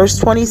 in verse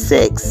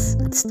 26,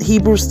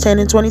 Hebrews 10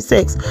 and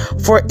 26,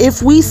 for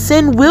if we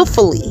sin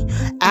willfully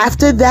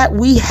after that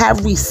we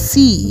have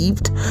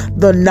received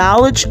the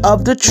knowledge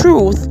of the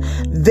truth,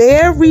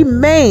 there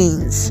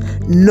remains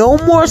no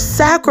more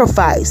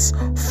sacrifice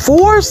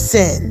for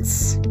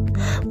sins.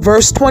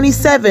 Verse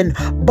 27,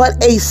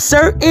 but a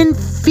certain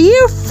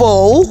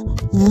fearful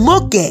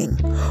looking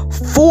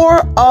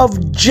for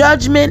of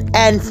judgment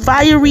and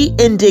fiery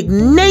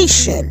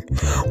indignation,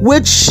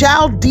 which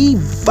shall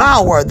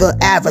devour the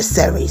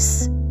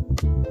adversaries.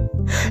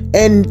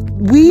 And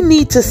we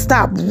need to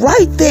stop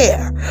right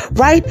there,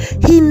 right?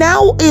 He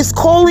now is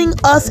calling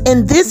us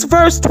in this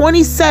verse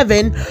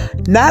 27,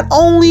 not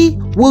only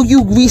will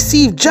you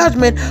receive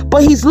judgment,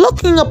 but he's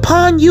looking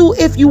upon you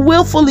if you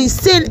willfully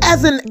sin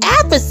as an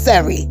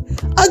adversary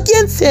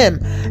against him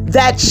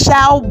that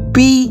shall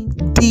be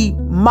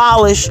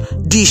demolished,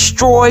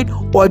 destroyed,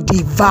 or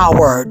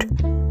devoured.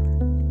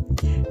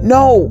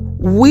 No,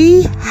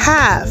 we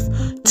have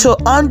to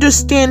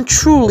understand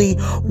truly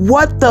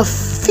what the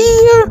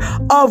fear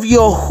of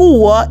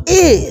Yahuwah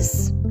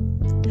is.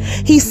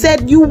 He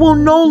said you will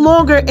no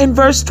longer, in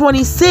verse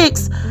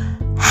 26,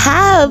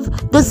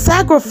 have the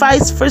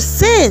sacrifice for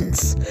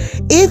sins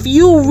if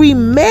you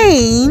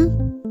remain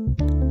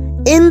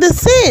in the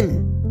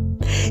sin.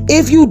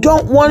 If you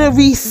don't want to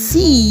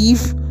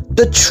receive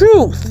the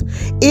truth,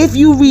 if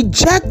you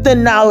reject the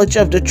knowledge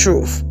of the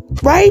truth,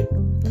 right?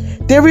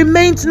 There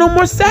remains no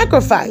more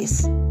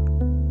sacrifice,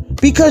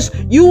 because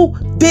you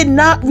did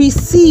not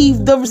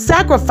receive the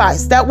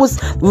sacrifice that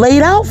was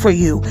laid out for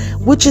you,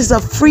 which is a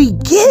free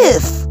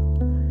gift.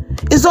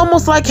 It's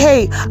almost like,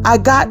 hey, I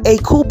got a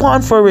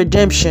coupon for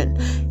redemption.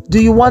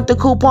 Do you want the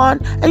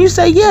coupon? And you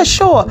say, yeah,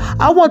 sure.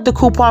 I want the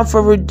coupon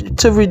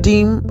to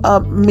redeem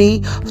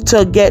me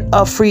to get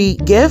a free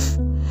gift.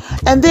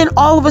 And then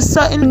all of a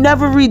sudden, you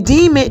never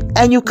redeem it,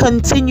 and you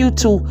continue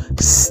to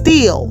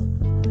steal.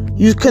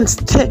 You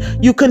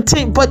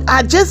continue, but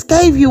I just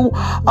gave you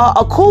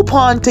a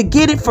coupon to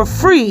get it for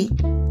free,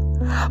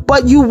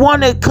 but you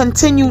want to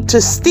continue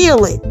to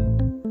steal it,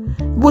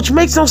 which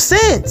makes no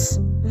sense.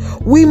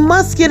 We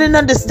must get an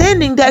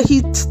understanding that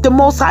the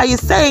Most High is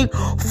saying,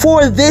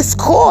 for this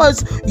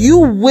cause you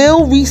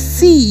will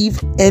receive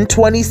in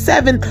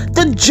 27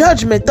 the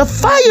judgment, the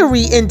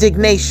fiery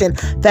indignation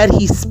that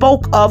he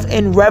spoke of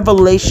in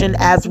Revelation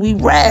as we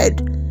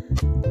read.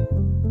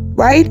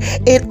 Right?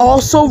 It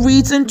also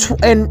reads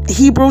in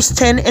Hebrews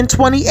 10 and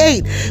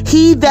 28.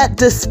 He that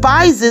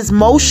despises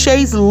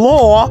Moshe's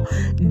law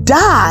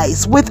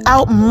dies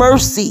without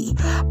mercy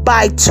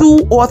by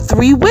 2 or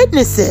 3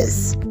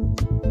 witnesses.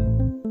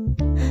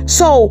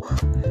 So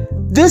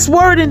this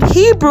word in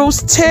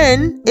Hebrews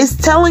 10 is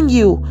telling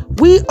you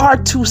we are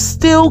to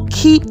still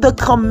keep the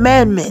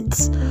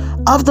commandments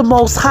of the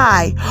Most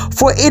High,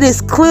 for it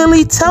is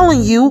clearly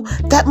telling you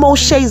that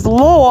Moshe's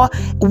law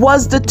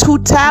was the 2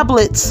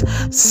 tablets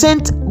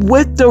sent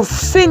with the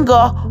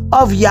finger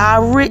of YAH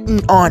written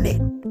on it,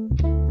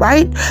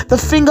 right? The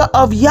finger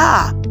of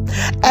YAH.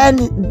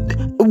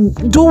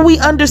 And do we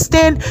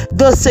understand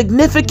the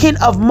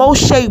significance of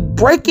Moshe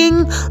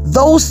breaking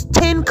those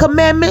 10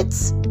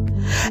 commandments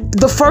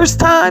the first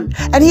time,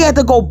 and he had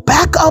to go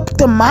back up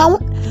the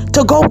mount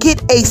to go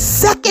get a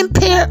second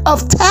pair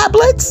of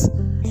tablets?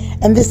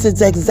 And this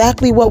is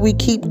exactly what we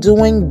keep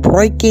doing,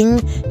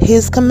 breaking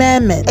his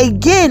commandment.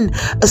 Again,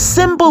 a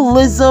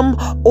symbolism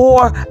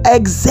or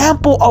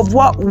example of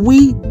what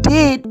we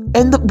did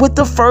with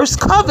the first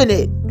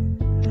covenant.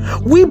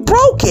 We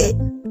broke it.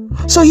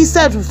 So he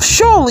said,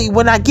 surely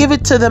when I give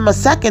it to them a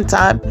second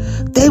time,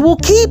 they will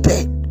keep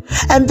it.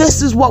 And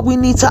this is what we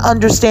need to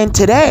understand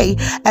today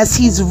as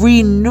he's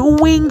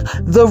renewing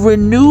the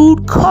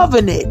renewed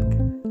covenant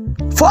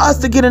for us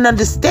to get an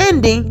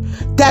understanding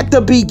that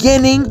the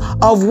beginning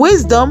of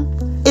wisdom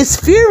is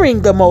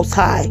fearing the Most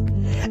High.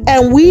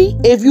 And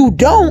if you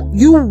don't,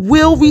 you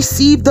will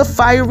receive the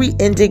fiery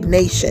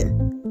indignation.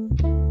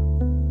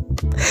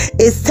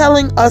 It's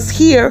telling us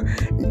here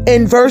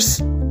in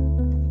verse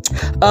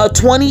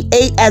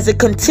 28 as it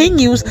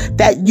continues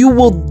that you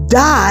will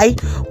die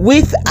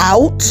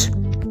without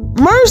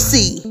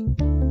mercy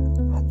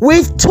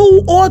with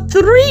 2 or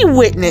 3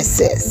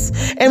 witnesses.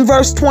 In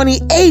verse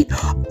 28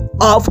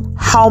 of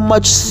how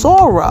much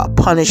sorer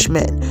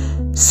punishment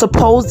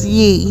suppose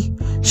ye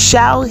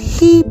shall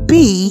he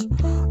be,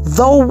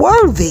 though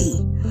worthy,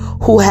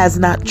 who has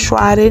not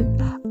trodden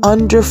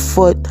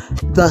underfoot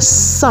the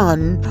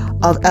Son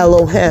of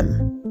Elohim,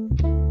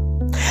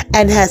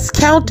 and has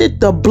counted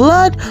the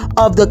blood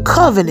of the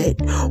covenant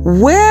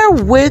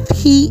wherewith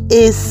he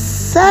is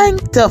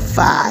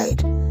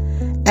sanctified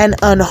an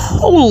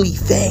unholy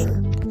thing,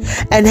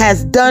 and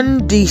has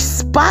done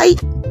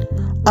despite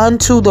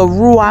unto the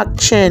Ruach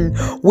Chin,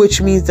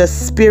 which means the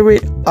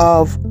Spirit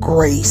of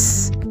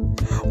grace.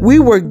 We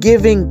were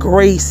given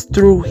grace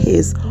through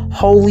his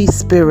Holy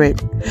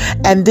Spirit.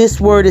 And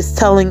this word is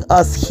telling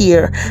us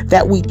here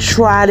that we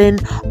trodden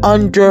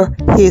under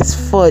his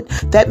foot.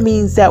 That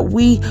means that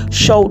we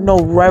showed no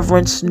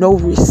reverence, no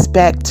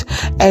respect,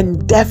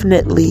 and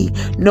definitely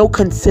no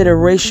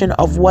consideration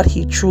of what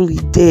he truly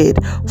did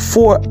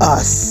for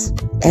us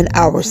and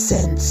our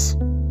sins.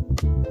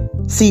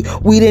 See,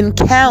 we didn't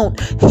count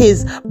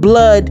his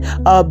blood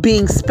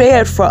being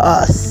spared for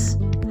us.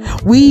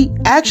 We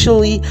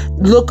actually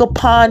look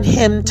upon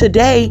him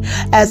today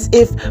as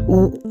if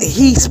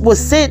he was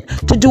sent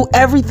to do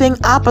everything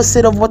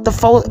opposite of what the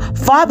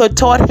Father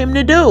taught him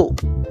to do.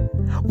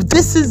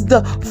 This is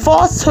the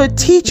falsehood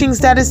teachings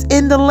that is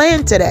in the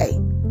land today.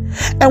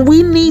 And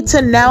we need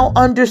to now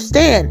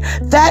understand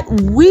that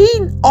we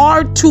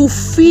are to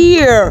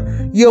fear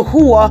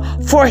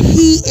Yahuwah, for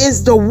he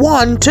is the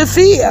one to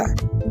fear.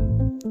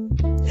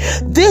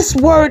 This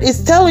word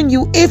is telling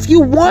you, if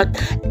you want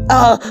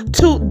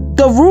to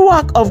the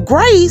Ruach of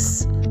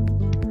grace,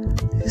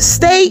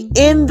 stay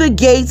in the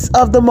gates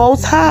of the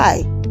Most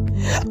High.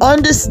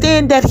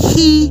 Understand that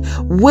he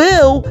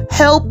will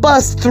help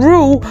us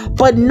through,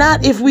 but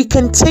not if we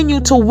continue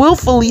to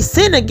willfully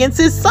sin against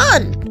his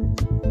Son.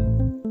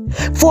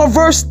 For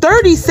verse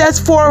 30 says,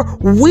 for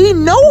we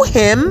know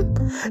him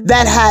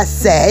that has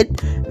said,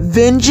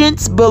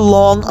 vengeance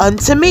belong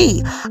unto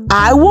me.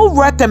 I will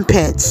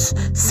recompense,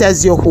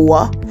 says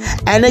Yahuwah.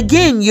 And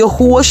again,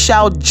 Yahuwah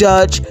shall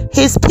judge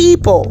his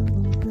people.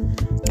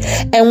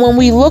 And when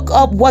we look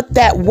up what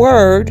that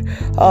word,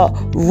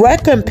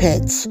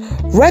 recompense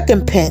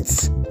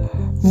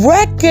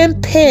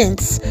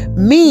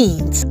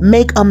means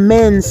make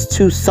amends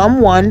to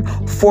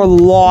someone for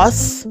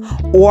loss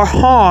or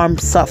harm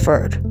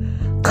suffered.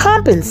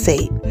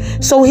 Compensate.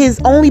 So his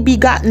only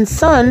begotten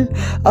Son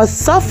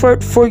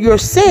suffered for your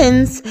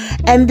sins,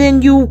 and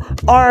then you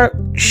are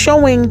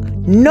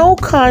showing no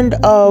kind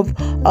of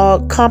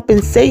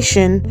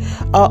compensation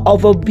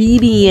of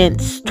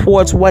obedience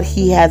towards what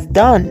he has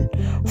done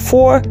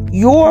for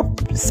your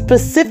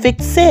specific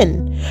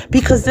sin,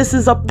 because this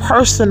is a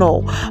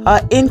personal,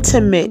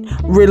 intimate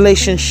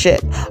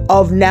relationship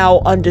of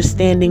now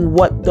understanding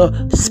what the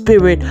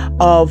Spirit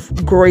of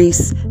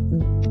grace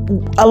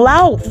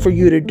allowed for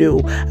you to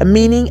do,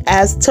 meaning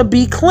as to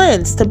be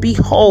cleansed, to be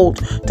whole,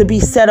 to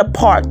be set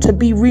apart, to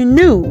be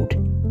renewed.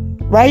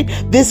 Right?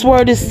 This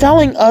word is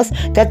telling us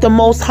that the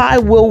Most High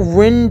will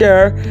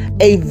render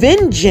a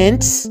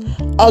vengeance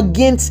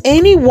against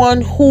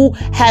anyone who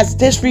has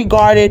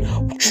disregarded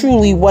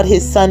truly what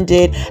his Son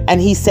did,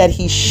 and he said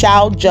he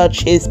shall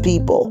judge his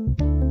people.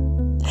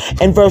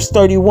 In verse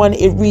 31,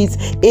 it reads,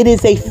 it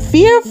is a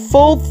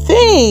fearful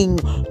thing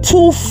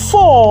to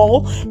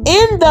fall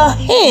in the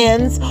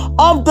hands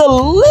of the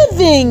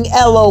living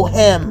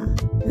Elohim.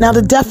 Now,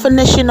 the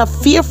definition of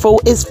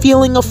fearful is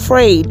feeling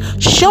afraid,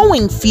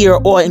 showing fear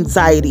or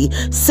anxiety.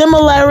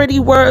 Similarity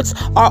words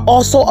are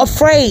also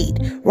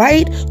afraid,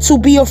 right? To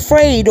be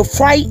afraid or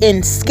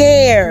frightened,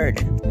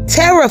 scared,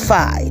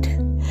 terrified,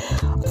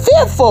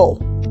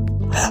 fearful.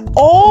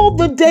 All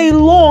the day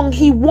long,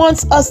 he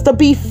wants us to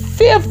be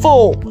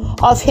fearful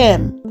of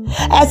him,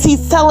 as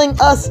he's telling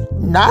us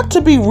not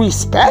to be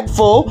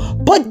respectful,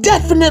 but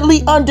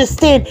definitely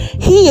understand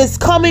he is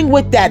coming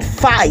with that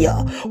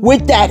fire,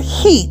 with that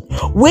heat,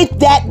 with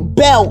that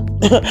belt.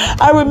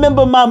 I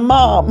remember my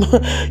mom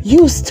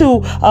used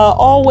to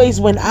always,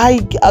 when I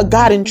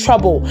got in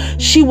trouble,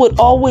 she would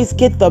always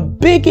get the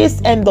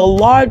biggest and the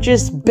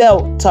largest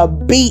belt to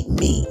beat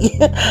me.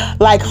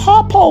 Like,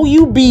 Harpo,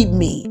 you beat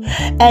me.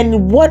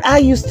 And what I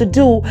used to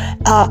do,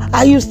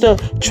 I used to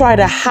try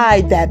to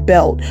hide that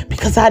belt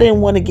because I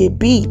didn't want to get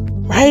beat,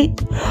 right?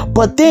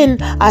 But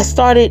then I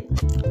started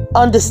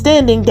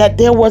understanding that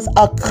there was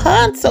a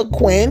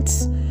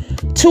consequence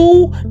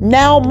to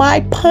now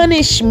my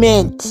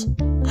punishment.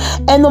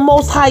 And the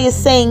Most High is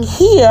saying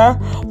here,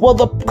 well,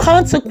 the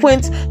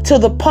consequence to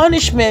the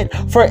punishment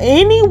for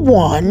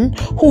anyone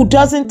who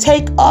doesn't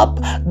take up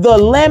the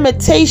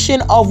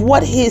lamentation of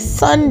what his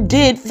son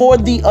did for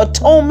the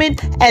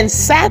atonement and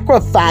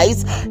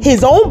sacrifice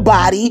his own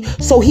body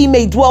so he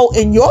may dwell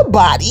in your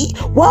body,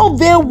 well,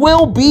 there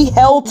will be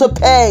hell to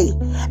pay.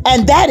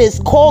 And that is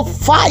called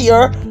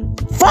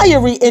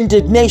fiery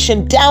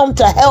indignation, down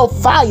to hell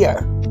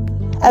fire.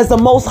 As the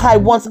Most High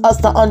wants us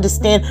to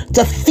understand,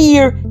 to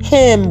fear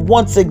him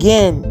once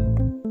again.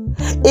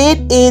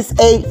 It is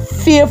a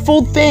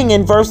fearful thing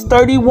in verse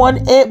 31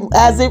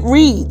 as it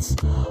reads.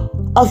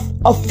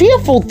 A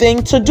fearful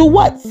thing to do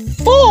what?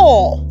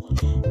 Fall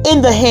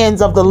in the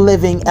hands of the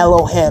living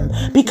Elohim,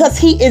 because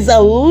he is a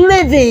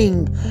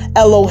living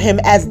Elohim,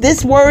 as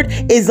this word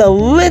is a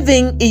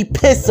living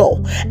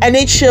epistle, and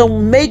it shall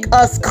make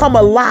us come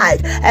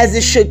alive, as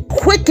it should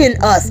quicken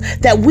us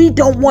that we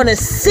don't want to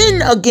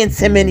sin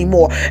against him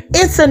anymore.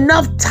 It's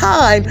enough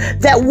time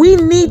that we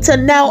need to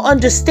now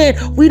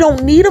understand we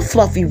don't need a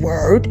fluffy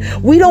word.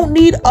 We don't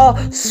need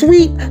a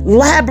sweet,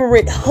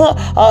 elaborate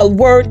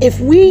word if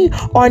we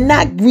are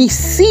not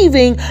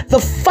receiving the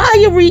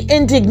fiery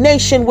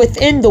indignation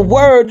within the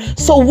word,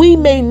 so we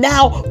may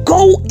now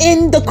go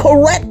in the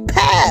correct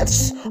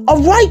paths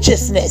of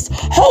righteousness,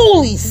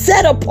 holy,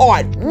 set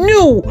apart,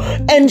 new,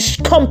 and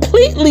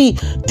completely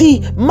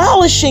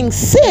demolishing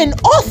sin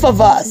off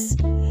of us.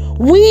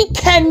 We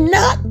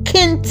cannot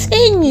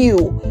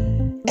continue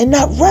and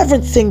not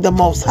reverencing the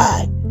Most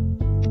High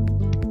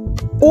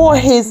or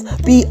his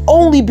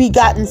only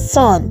begotten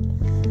Son,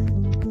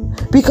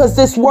 because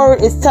this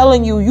word is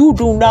telling you, you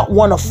do not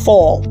want to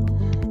fall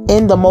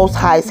in the Most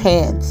High's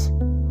hands.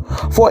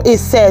 For it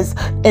says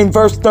in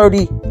verse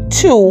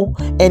 32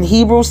 in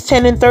Hebrews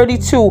 10 and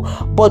 32,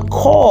 but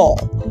call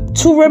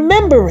to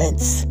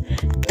remembrance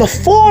the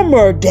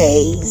former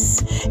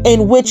days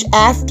in which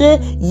after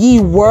ye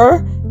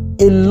were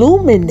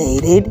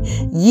illuminated,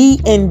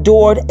 ye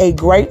endured a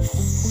great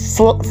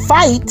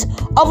fight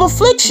of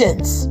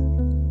afflictions.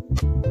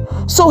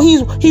 So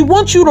he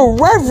wants you to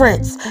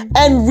reverence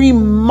and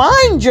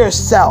remind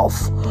yourself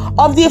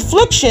of the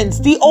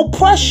afflictions, the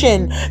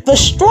oppression, the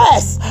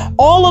stress,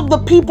 all of the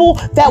people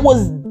that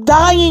was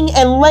dying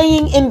and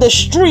laying in the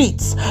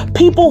streets,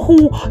 people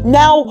who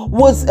now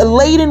was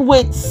laden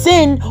with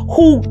sin,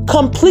 who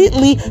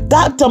completely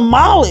got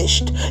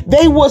demolished.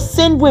 They were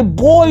sin with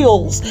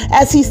boils.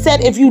 As he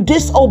said, if you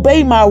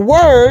disobey my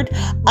word,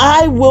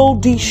 I will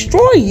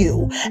destroy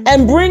you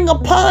and bring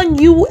upon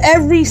you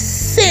every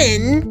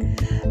sin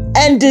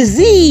and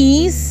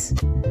disease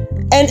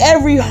and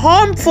every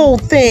harmful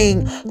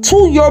thing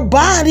to your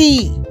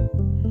body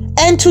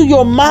and to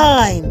your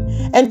mind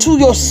and to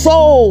your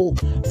soul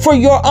for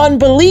your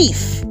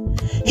unbelief.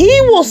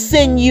 He will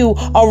send you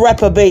a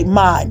reprobate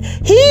mind.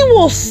 He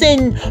will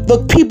send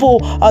the people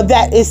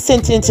that is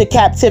sent into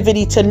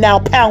captivity to now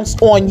pounce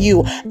on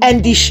you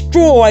and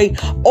destroy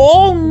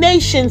all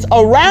nations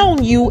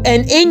around you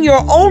and in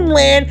your own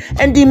land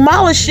and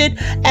demolish it,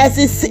 as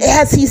he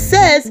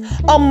says,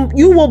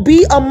 you will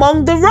be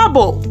among the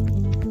rubble.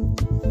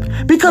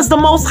 Because the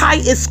Most High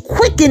is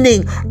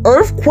quickening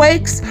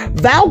earthquakes,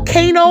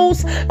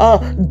 volcanoes,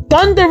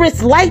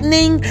 thunderous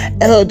lightning,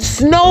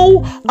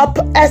 snow,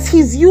 as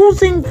he's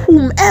using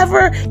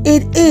whomever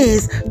it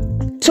is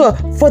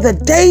for the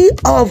day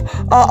of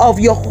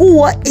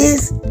Yahuwah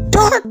is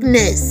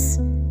darkness.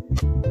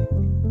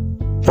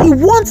 He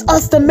wants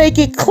us to make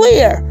it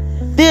clear.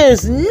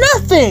 There's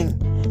nothing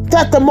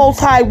that the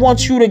Most High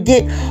wants you to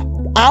get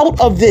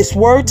out of this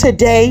word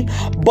today,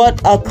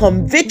 but a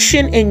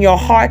conviction in your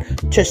heart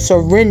to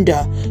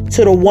surrender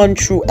to the one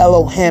true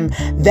Elohim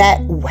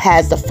that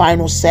has the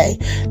final say.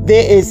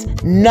 There is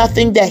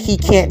nothing that he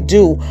can't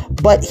do,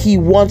 but he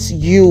wants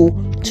you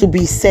to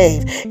be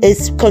saved.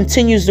 It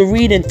continues to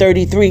read in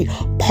 33,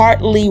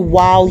 partly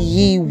while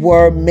ye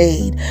were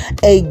made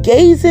a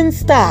gazing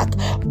stock,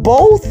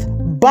 both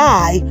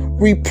by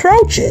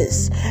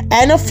reproaches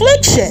and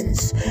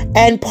afflictions,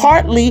 and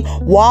partly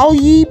while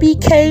ye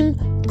became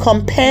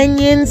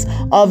companions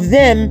of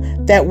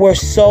them that were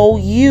so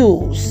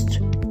used.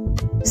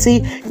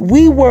 See,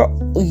 we were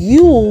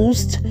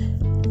used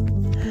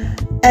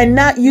and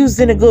not used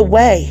in a good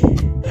way.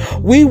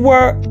 We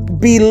were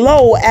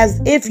below,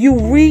 as if you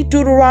read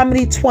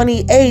Deuteronomy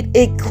 28,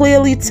 it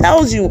clearly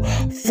tells you,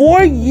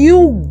 for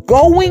you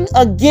going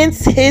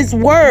against his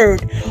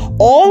word,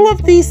 all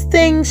of these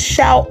things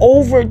shall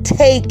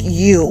overtake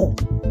you.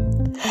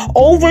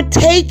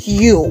 Overtake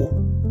you.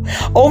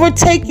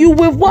 Overtake you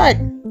with what?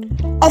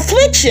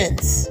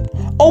 Afflictions,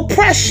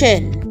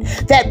 oppression,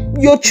 that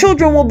your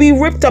children will be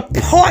ripped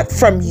apart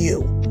from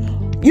you.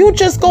 You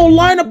just go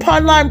line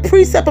upon line,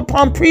 precept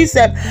upon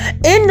precept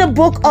in the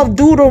book of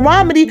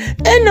Deuteronomy,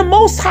 and the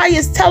Most High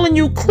is telling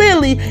you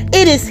clearly,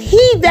 it is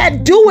he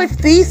that doeth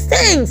these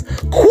things.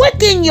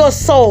 Quicken your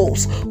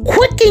souls,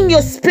 quicken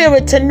your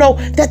spirit to know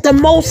that the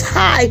Most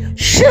High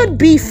should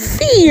be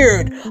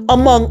feared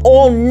among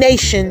all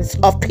nations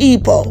of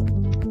people.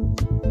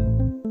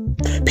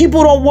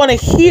 People don't want to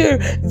hear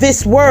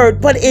this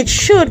word, but it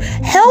should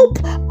help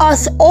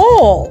us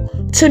all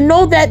to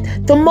know that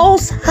the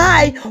Most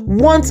High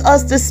wants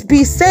us to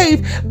be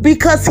saved,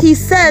 because he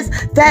says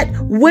that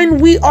when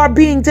we are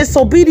being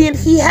disobedient,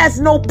 he has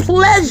no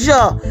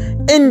pleasure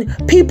in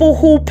people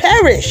who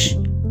perish,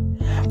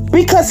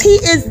 because he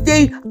is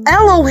the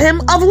Elohim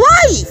of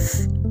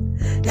life.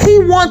 He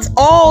wants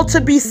all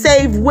to be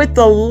saved with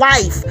the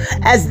life,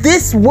 as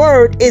this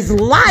word is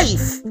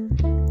life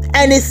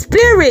and is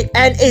spirit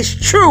and is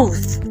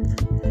truth.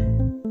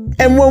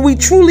 And when we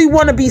truly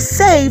want to be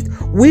saved,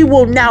 we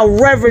will now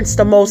reverence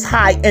the Most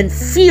High and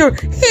fear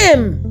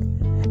him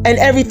and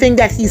everything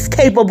that he's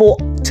capable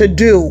to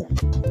do.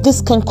 This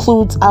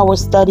concludes our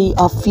study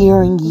of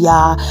fearing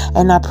Yah,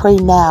 and I pray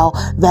now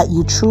that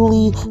you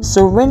truly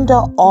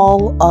surrender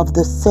all of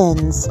the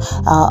sins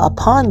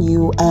upon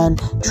you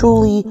and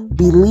truly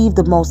believe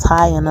the Most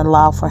High and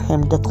allow for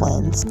him to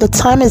cleanse. The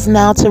time is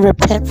now to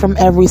repent from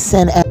every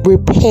sin and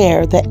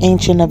repair the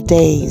Ancient of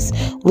Days.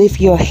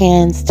 Lift your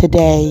hands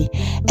today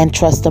and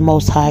trust the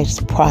Most High's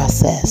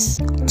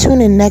process.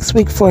 Tune in next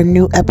week for a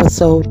new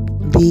episode.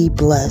 Be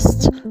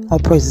blessed. All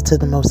praises to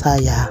the Most High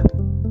Yah.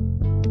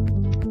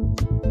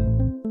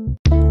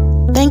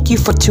 Thank you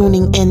for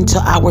tuning in to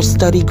our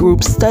study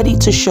group, Study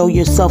to Show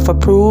Yourself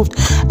Approved,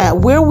 at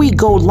where we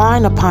go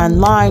line upon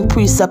line,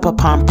 precept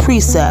upon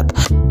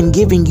precept, and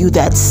giving you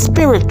that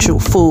spiritual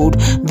food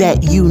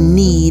that you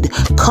need.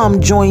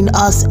 Come join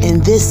us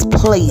in this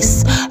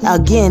place.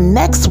 Again,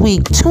 next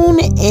week, tune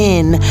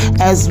in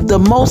as the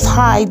Most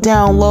High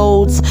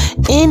downloads.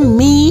 In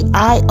me,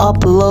 I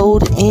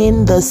upload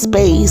in the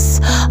space.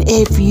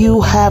 If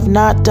you have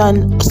not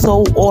done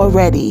so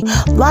already,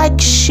 like,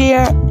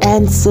 share,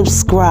 and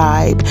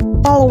subscribe.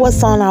 Follow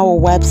us on our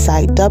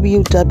website,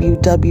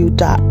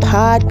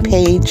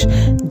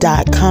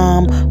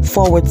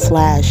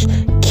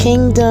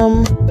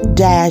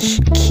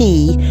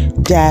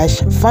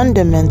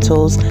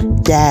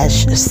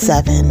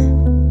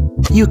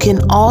 You can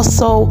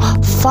also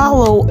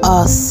follow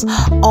us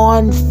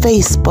on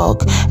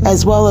Facebook,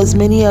 as well as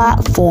many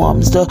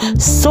platforms, the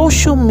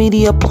social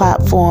media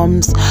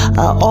platforms,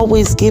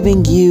 always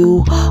giving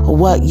you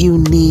what you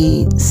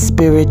need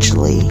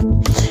spiritually.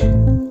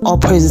 All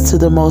praises to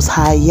the Most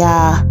High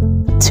Yah.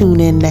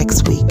 Tune in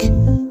next week.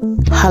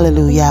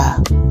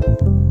 Hallelujah.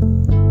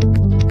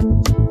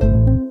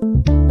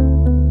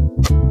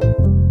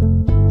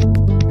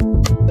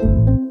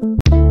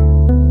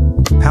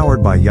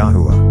 Powered by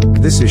Yahuwah.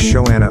 This is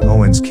Shoanna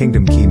Owens,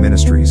 Kingdom Key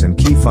Ministries and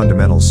Key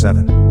Fundamentals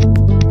 7.